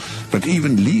ethical, but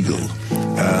even legal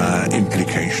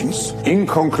implications. In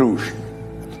conclusion,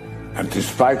 and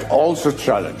despite all the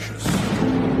challenges,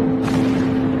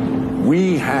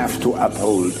 we have to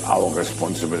uphold our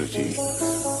responsibility,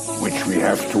 which we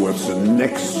have towards the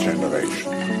next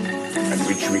generation, and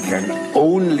which we can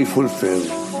only fulfill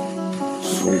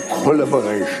through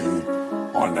collaboration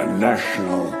on a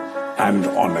national and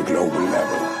on a global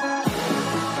level.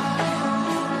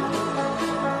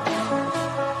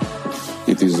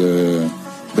 It is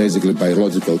basically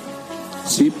biological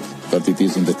chip that it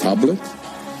is in the tablet,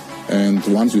 and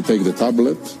once you take the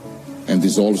tablet and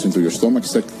dissolves into your stomach,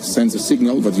 sends a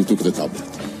signal that you took the tablet.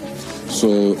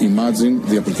 So imagine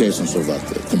the applications of that,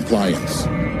 compliance.